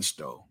departments,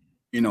 though.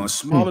 In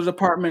smaller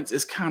departments,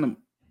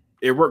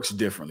 it works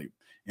differently.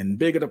 In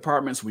bigger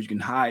departments where you can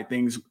hide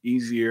things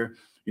easier,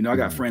 I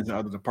got friends in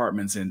other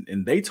departments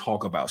and they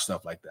talk about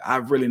stuff like that.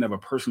 I've really never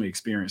personally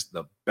experienced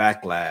the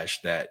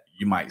backlash that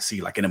you might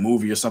see, like in a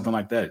movie or something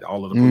like that.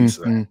 All of the police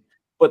are,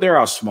 but there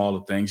are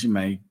smaller things.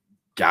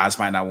 Guys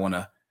might not want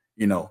to,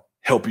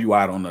 help you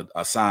out on the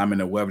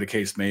assignment or whatever the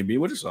case may be,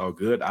 which is all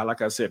good.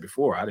 Like I said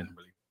before, I didn't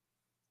really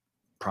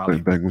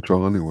probably bang with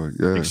y'all anyway.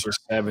 Yeah. 6 or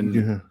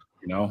 7,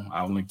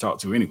 I only talk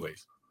to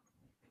anyways.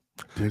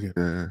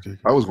 Yeah.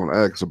 I was going to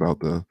ask about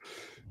the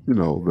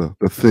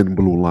thin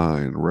blue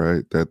line,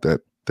 right?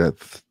 That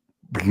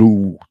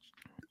blue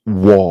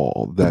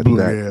wall,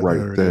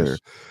 right there.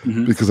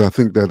 Because I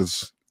think that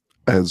is,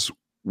 as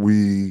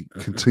we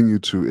continue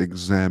to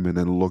examine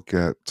and look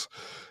at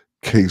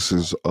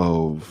cases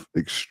of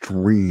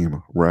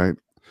extreme, right?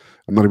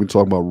 I'm not even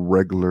talking about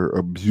regular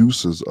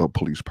abuses of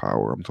police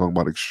power. I'm talking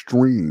about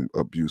extreme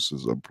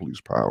abuses of police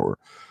power,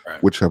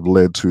 which have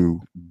led to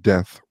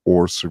death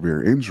or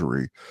severe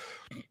injury.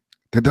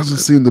 There doesn't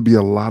seem to be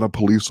a lot of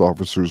police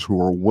officers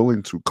who are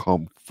willing to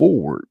come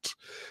forward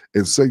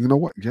and say, you know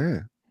what?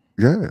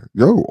 Yo,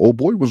 old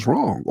boy was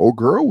wrong. Old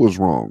girl was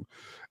wrong.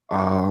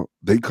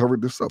 They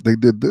covered this up. They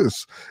did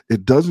this.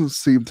 It doesn't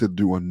seem to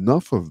do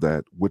enough of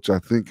that, which I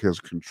think has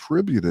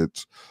contributed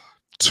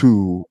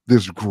to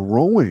this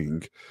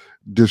growing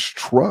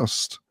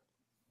distrust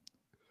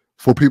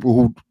for people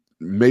who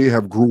may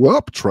have grew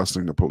up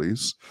trusting the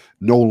police,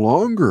 no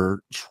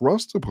longer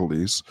trust the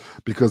police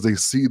because they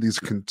see these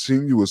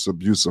continuous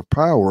abuse of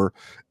power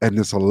and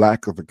there's a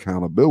lack of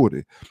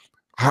accountability.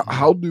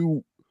 How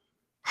do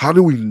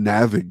we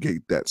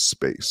navigate that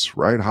space,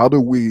 right? How do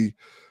we,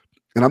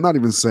 and I'm not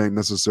even saying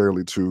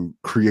necessarily to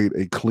create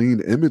a clean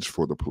image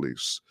for the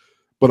police,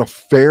 but a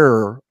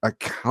fair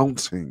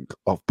accounting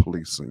of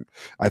policing,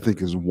 I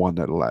think, is one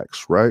that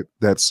lacks, right?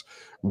 That's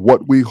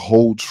what we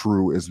hold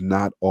true is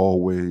not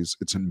always,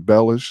 it's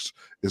embellished,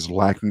 is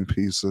lacking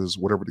pieces,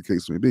 whatever the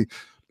case may be.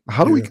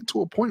 How do we get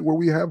to a point where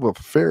we have a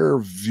fair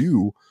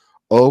view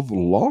of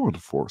law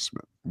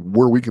enforcement,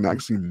 where we can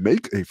actually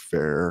make a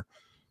fair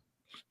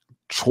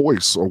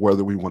choice or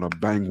whether we want to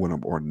bang with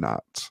them or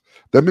not?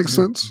 That makes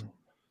sense?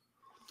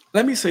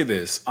 Let me say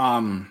this.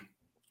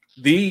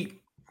 The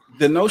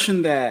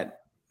notion that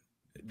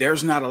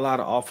there's not a lot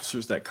of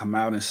officers that come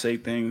out and say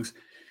things,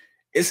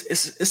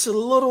 it's a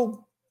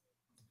little,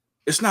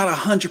 it's not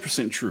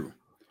 100% true.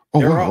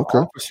 There are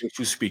officers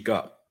who speak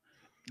up.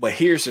 But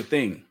here's the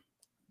thing.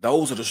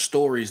 Those are the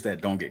stories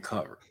that don't get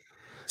covered.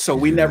 So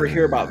we never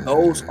hear about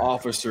those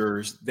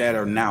officers that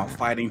are now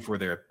fighting for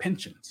their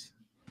pensions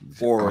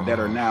or that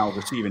are now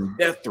receiving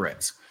death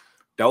threats.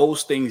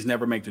 Those things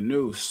never make the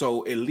news.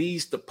 So it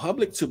leads the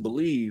public to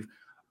believe,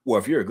 well,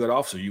 if you're a good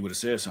officer, you would have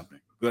said something.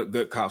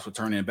 Good cops would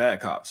turn in bad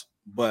cops.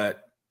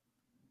 But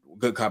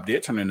good cop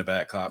did turn into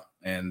bad cop,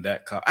 and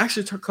that cop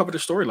actually covered a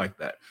story like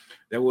that.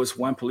 There was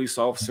one police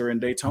officer in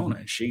Daytona,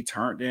 and she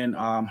turned in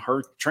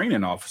her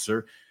training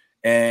officer,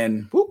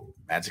 and whoop,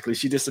 magically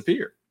she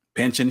disappeared.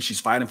 Pension,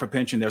 she's fighting for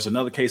pension. There's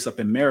another case up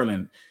in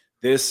Maryland.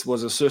 This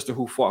was a sister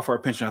who fought for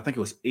her pension. I think it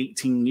was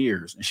 18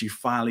 years, and she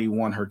finally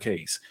won her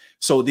case.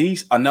 So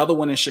another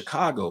one in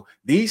Chicago.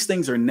 These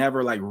things are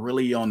never like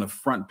really on the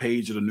front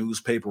page of the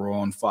newspaper or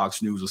on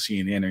Fox News or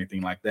CNN or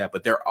anything like that.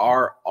 But there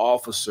are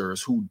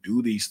officers who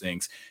do these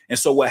things. And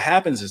so what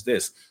happens is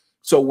this.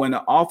 So when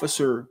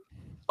other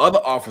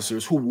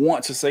officers who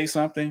want to say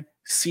something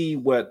see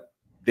what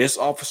this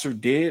officer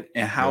did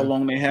and how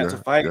long they had to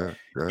fight,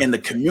 and the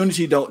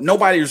community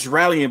nobody's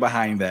rallying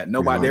behind that.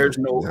 There's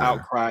no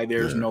outcry.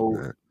 There's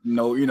no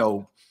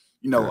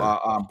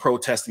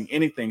protesting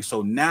anything.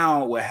 So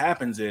now what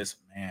happens is,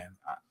 man,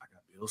 I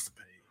got bills to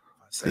pay.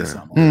 If I say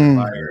something, I'm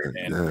fired.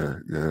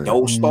 And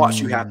those thoughts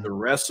you have to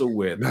wrestle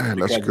with,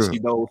 because you see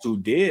those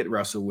who did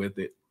wrestle with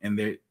it and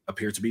they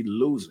appear to be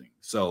losing.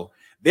 So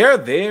they're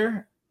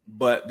there,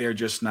 but they're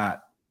just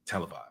not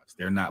televised.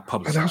 They're not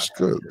publicized. And that's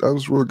good. That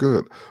was real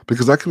good,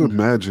 because I can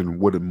imagine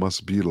what it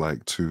must be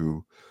like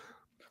to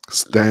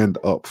stand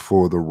up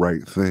for the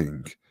right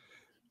thing,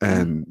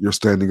 and you're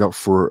standing up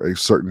for a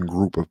certain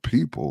group of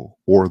people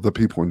or the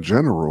people in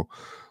general.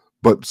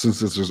 But since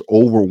there's this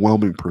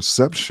overwhelming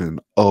perception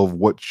of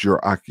what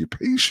your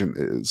occupation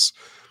is,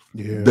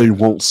 they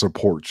won't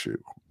support you,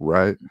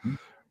 right?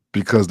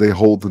 Because they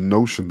hold the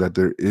notion that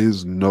there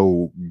is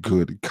no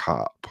good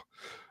cop,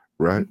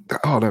 right?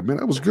 Oh,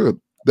 that was good.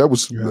 That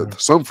was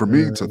something for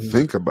me to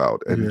think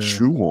about and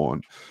chew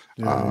on,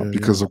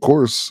 because of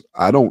course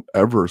I don't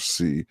ever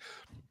see.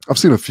 I've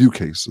seen a few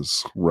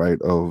cases,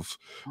 right, of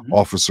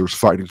officers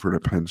fighting for their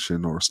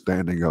pension or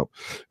standing up.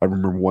 I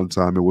remember one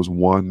time it was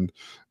one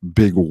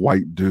big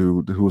white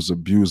dude who was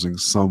abusing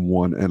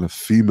someone, and a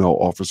female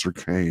officer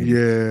came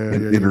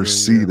and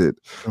interceded.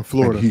 In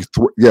Florida,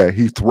 and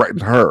he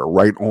threatened her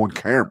right on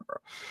camera.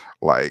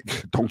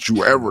 Like, don't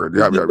you ever?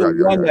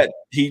 One that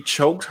he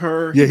choked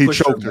her. Yeah, he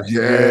choked her.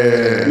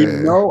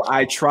 Yeah.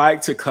 I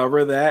tried to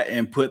cover that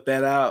and put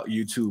that out.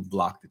 YouTube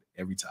blocked it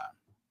every time.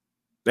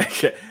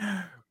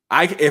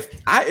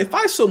 if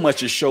I so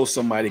much as show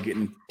somebody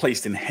getting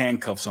placed in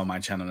handcuffs on my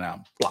channel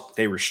now, block,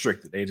 they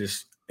restricted. They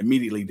just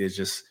immediately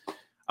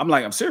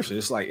I'm seriously.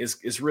 It's like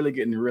it's really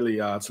getting really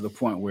to the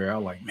point where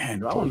I'm like, man,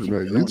 do I want to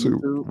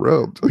YouTube,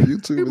 bro?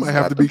 YouTube, you might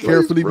have to be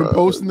careful even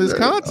posting this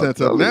content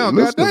up now.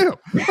 Goddamn,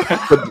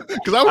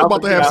 because I was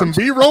about to have some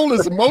B-roll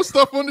and some more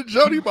stuff on the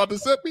Jody. About to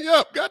set me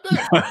up.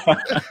 Goddamn.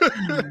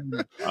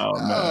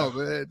 Oh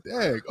man,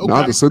 dang. Okay.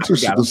 No, the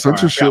censorship. The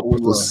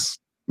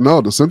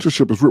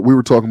censorship is. We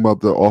were talking about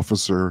the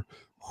officer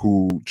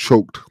who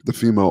choked the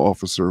female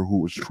officer who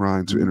was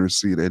trying to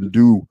intercede and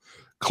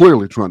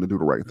clearly trying to do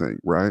the right thing,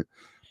 right?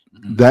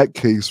 That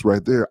case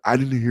right there, I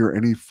didn't hear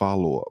any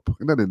follow-up,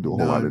 and I didn't do a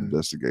whole lot of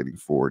investigating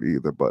for it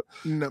either, but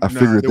I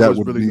figured that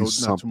would really be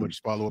something. Not too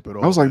much follow-up at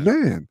all. I was like,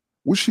 man,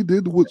 what she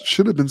did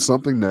should have been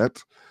something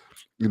that,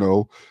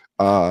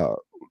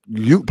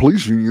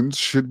 police unions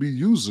should be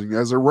using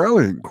as a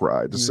rallying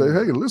cry to say,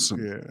 hey,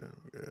 listen,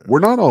 we're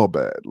not all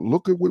bad.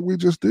 Look at what we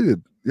just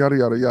did, yada,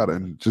 yada, yada,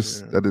 and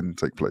that didn't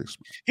take place.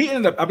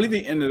 I believe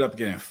he ended up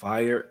getting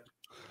fired,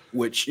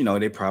 which,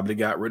 they probably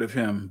got rid of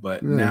him,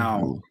 but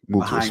now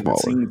behind the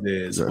scenes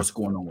is what's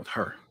going on with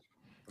her.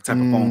 What type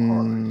of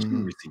phone call she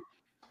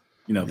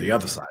received? The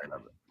other side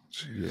of it.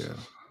 Yeah.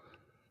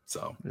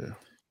 So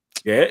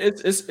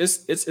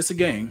it's a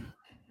game.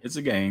 It's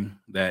a game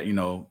that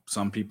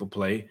some people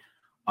play.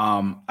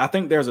 I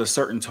think there's a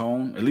certain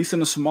tone, at least in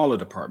the smaller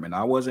department.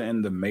 I wasn't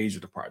in the major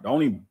department. The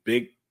only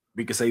big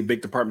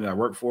department that I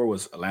worked for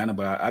was Atlanta,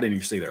 but I didn't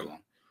even stay there long.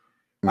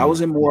 I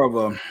was in more of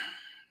a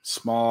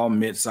small,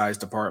 mid-sized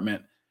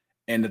department.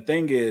 And the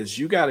thing is,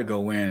 you got to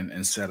go in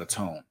and set a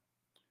tone.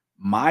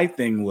 My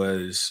thing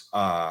was,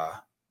 I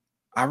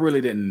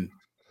really didn't,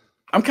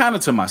 I'm kind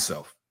of to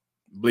myself,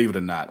 believe it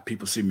or not.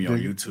 People see me on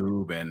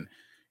YouTube and,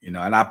 and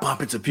I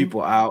bump into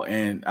people out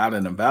and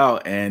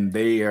about and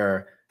they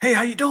are, hey,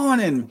 how you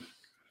doing? And,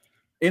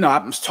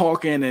 I'm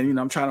talking and,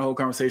 I'm trying to hold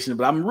conversation,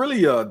 but I'm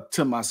really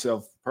to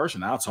myself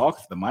person. I'll talk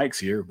to the mics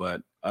here,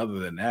 but other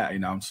than that,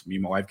 I'm just me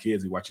and my wife,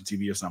 kids, we watching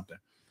TV or something.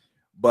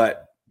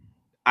 But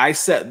I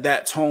set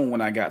that tone when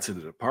I got to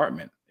the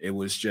department. It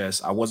was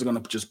just, I wasn't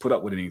going to just put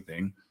up with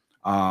anything.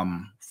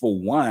 For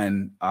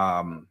one,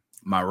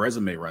 my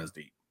resume runs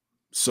deep.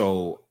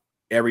 So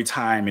every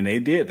time, and they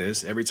did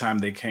this, every time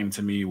they came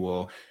to me,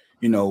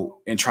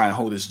 and try and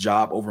hold this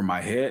job over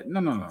my head.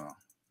 No.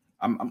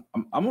 I'm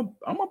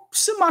a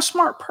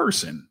semi-smart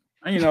person.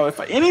 If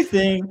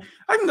anything,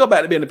 I can go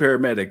back to being a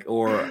paramedic,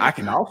 or I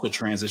can also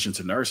transition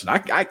to nursing. I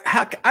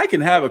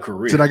can have a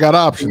career. So I got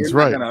options,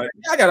 right?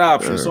 I got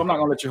options, so I'm not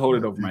gonna let you hold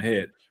it over my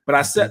head. But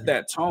I set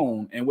that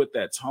tone, and with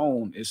that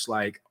tone, it's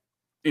like,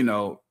 you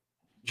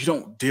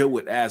don't deal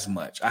with as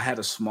much. I had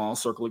a small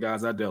circle of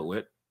guys I dealt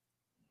with,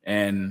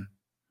 and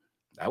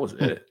that was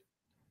it.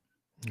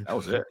 That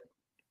was it.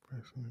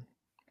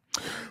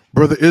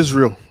 Brother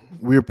Israel,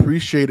 we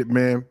appreciate it,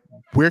 man.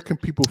 Where can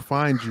people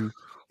find you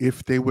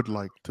if they would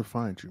like to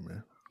find you,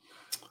 man?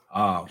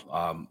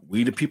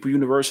 We the People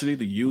University,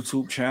 the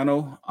YouTube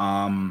channel.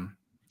 I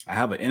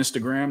have an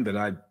Instagram that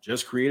I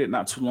just created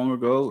not too long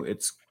ago.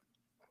 It's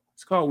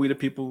called We the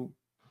People.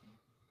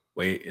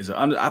 Wait, is it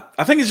under?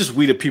 I think it's just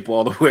We the People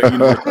all the way.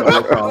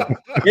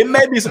 It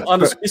may be some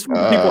under. It's We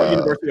the People at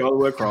University all the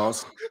way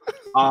across.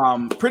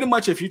 Pretty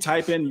much, if you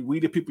type in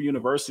We the People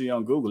University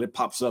on Google, it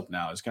pops up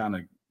now. It's kind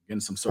of getting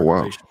some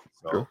circulation.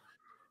 Wow. So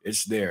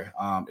it's there.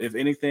 If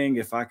anything,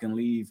 if I can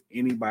leave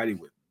anybody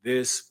with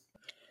this,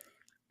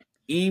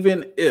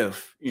 even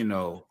if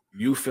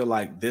you feel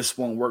like this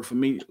won't work for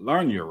me,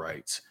 learn your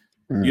rights.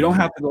 You don't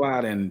have to go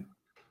out and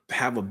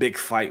have a big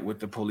fight with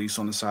the police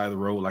on the side of the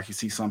road like you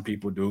see some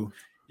people do.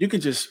 You can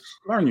just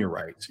learn your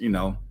rights,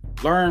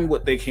 learn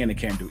what they can and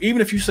can't do.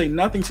 Even if you say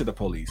nothing to the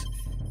police,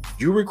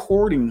 you're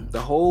recording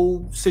the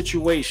whole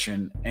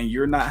situation and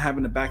you're not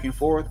having a back and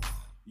forth.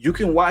 You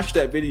can watch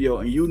that video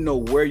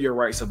and where your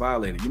rights are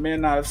violated. You may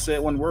not have said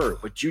one word,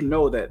 but you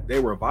know that they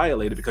were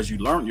violated because you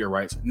learned your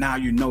rights. Now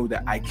you know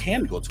that I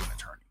can go to an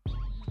attorney.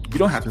 You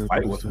don't have to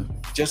fight with them.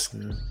 Just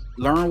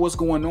learn what's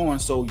going on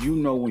so you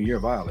know when you're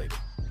violated.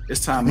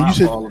 It's time out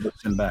for all of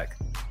us in back.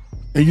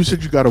 And you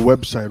said you got a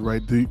website,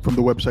 right? From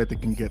the website, they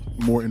can get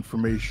more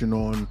information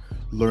on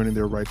learning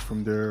their rights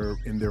in their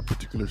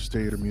particular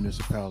state or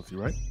municipality,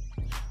 right?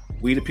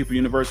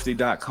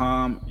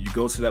 WeThePeopleUniversity.com. You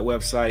go to that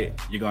website,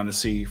 you're going to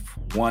see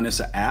one, it's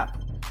an app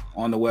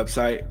on the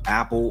website,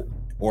 Apple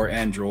or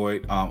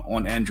Android.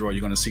 On Android,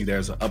 you're going to see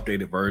there's an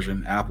updated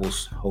version.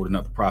 Apple's holding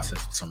up the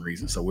process for some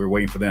reason, so we're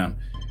waiting for them.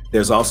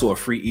 There's also a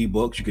free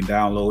ebook. You can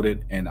download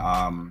it, and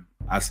I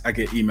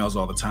get emails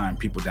all the time.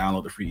 People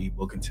download the free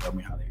ebook and tell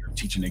me how they're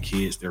teaching their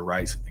kids their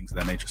rights and things of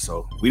that nature.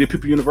 So We the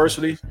People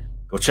University,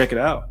 go check it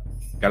out.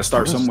 Got to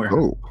start somewhere.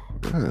 Oh,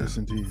 yes,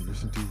 indeed.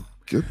 Yes, indeed.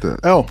 Get that.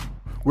 L,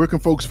 where can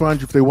folks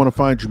find you if they want to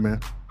find you, man?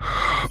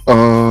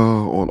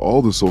 On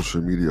all the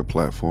social media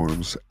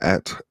platforms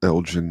at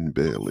Elgin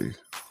Bailey.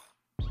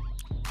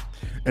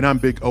 And I'm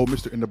Big O,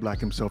 Mr. In the Black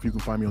himself. You can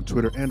find me on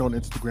Twitter and on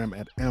Instagram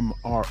at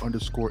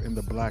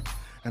MR_InTheBlack.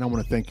 And I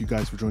want to thank you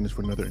guys for joining us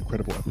for another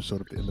incredible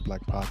episode of the In the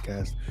Black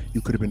podcast.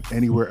 You could have been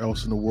anywhere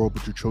else in the world,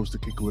 but you chose to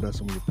kick it with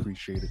us, and we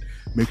appreciate it.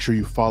 Make sure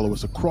you follow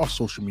us across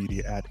social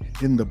media at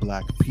In the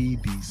Black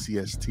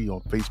PDCST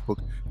on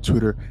Facebook,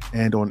 Twitter,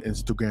 and on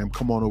Instagram.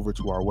 Come on over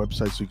to our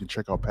website so you can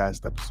check out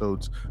past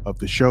episodes of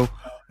the show.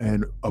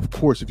 And of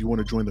course, if you want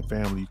to join the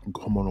family, you can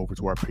come on over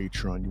to our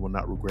Patreon. You will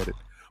not regret it.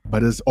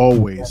 But as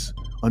always,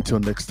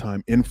 until next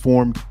time,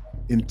 informed,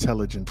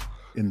 intelligent,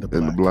 in the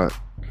black. In the black.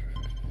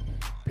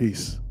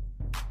 Peace.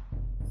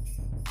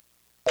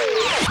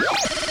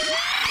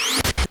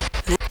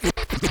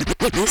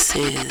 This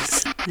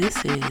is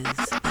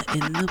the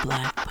In the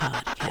Black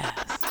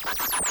podcast.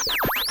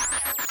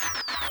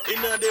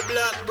 In the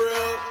black,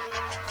 bro.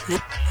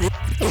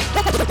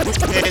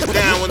 Hands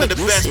down, one of the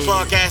best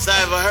podcasts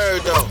I ever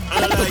heard, though.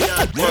 I love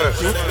y'all. Word.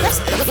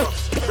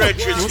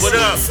 Brethren, what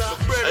up?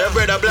 I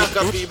brother Black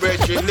up here,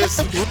 brethren.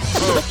 Listen.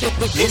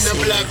 In the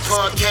Black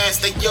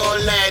podcast, and your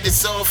lad,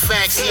 it's all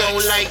facts. You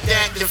don't like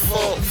that, then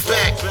fall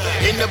back.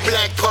 In the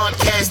Black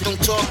podcast, don't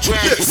talk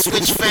trash.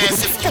 Switch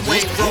fast if you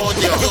ain't raw,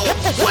 then you're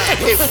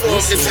whack.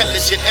 Informed,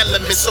 intelligent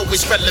elements,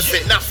 always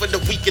relevant. Not for the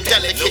weak and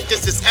delicate.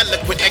 This is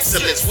eloquent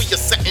excellence. We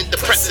are setting the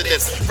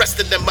precedence. Rest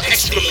of them are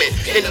excrement.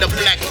 In the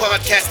Black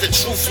podcast, the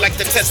truth like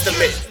the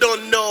testament.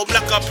 Don't know,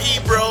 Black up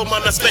here, bro,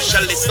 man, a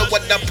specialist. No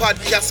other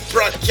podcast,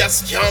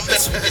 broadcast, can't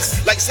mess with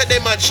this. Like said,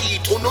 them a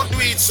cheat, who no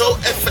do it so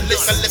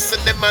effortless. I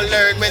listen, them I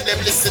learn, when them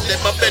listen, them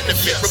I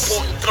benefit.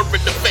 Reporting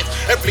current events,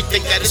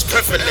 everything that is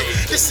prevalent.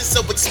 This is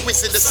so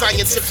exquisite, a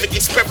scientific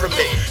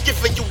experiment.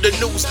 Giving you the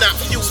news, not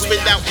views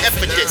without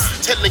evidence.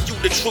 Telling you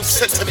the truth,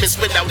 sentiments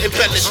without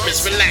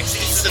embellishments. Relax,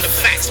 these are the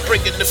facts,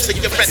 bringing them to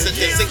your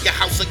residence. In your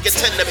house or your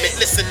tenement,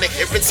 listen to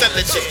hear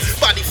intelligence.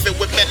 Body filled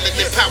with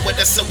melanin power,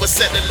 that's so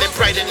unsettling.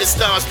 Bright in the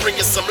stars,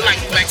 bringing some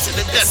light back to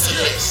the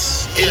desolate.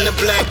 In the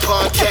Black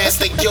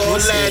podcast, like your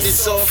lad,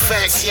 it's all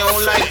facts. You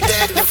don't like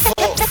that, then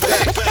fall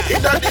back.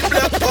 In the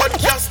Black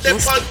podcast, they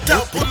on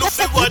top. Who know if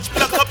you watch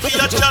Black up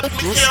here, chat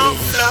me can't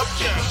flop.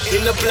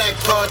 In the Black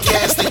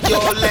podcast, like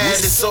your lad,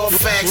 it's all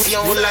facts.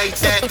 You don't like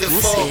that, then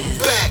fall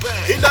back.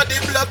 In the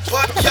Black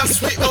podcast,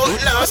 we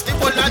outlast. The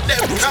one of them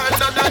can't,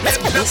 none of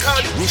them no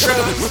can't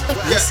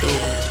trust.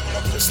 Yeah.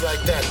 Just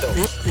like that though.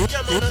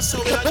 Yeah, man, that's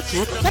so black.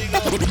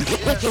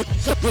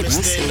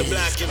 Mr. In the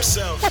Black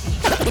himself.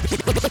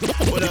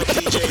 What up,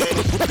 DJ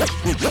Henry?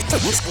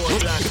 Boy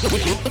Black.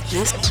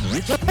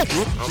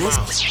 I'm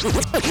out.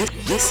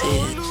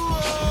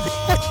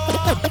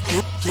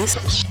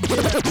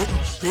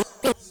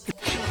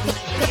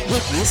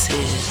 This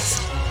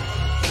is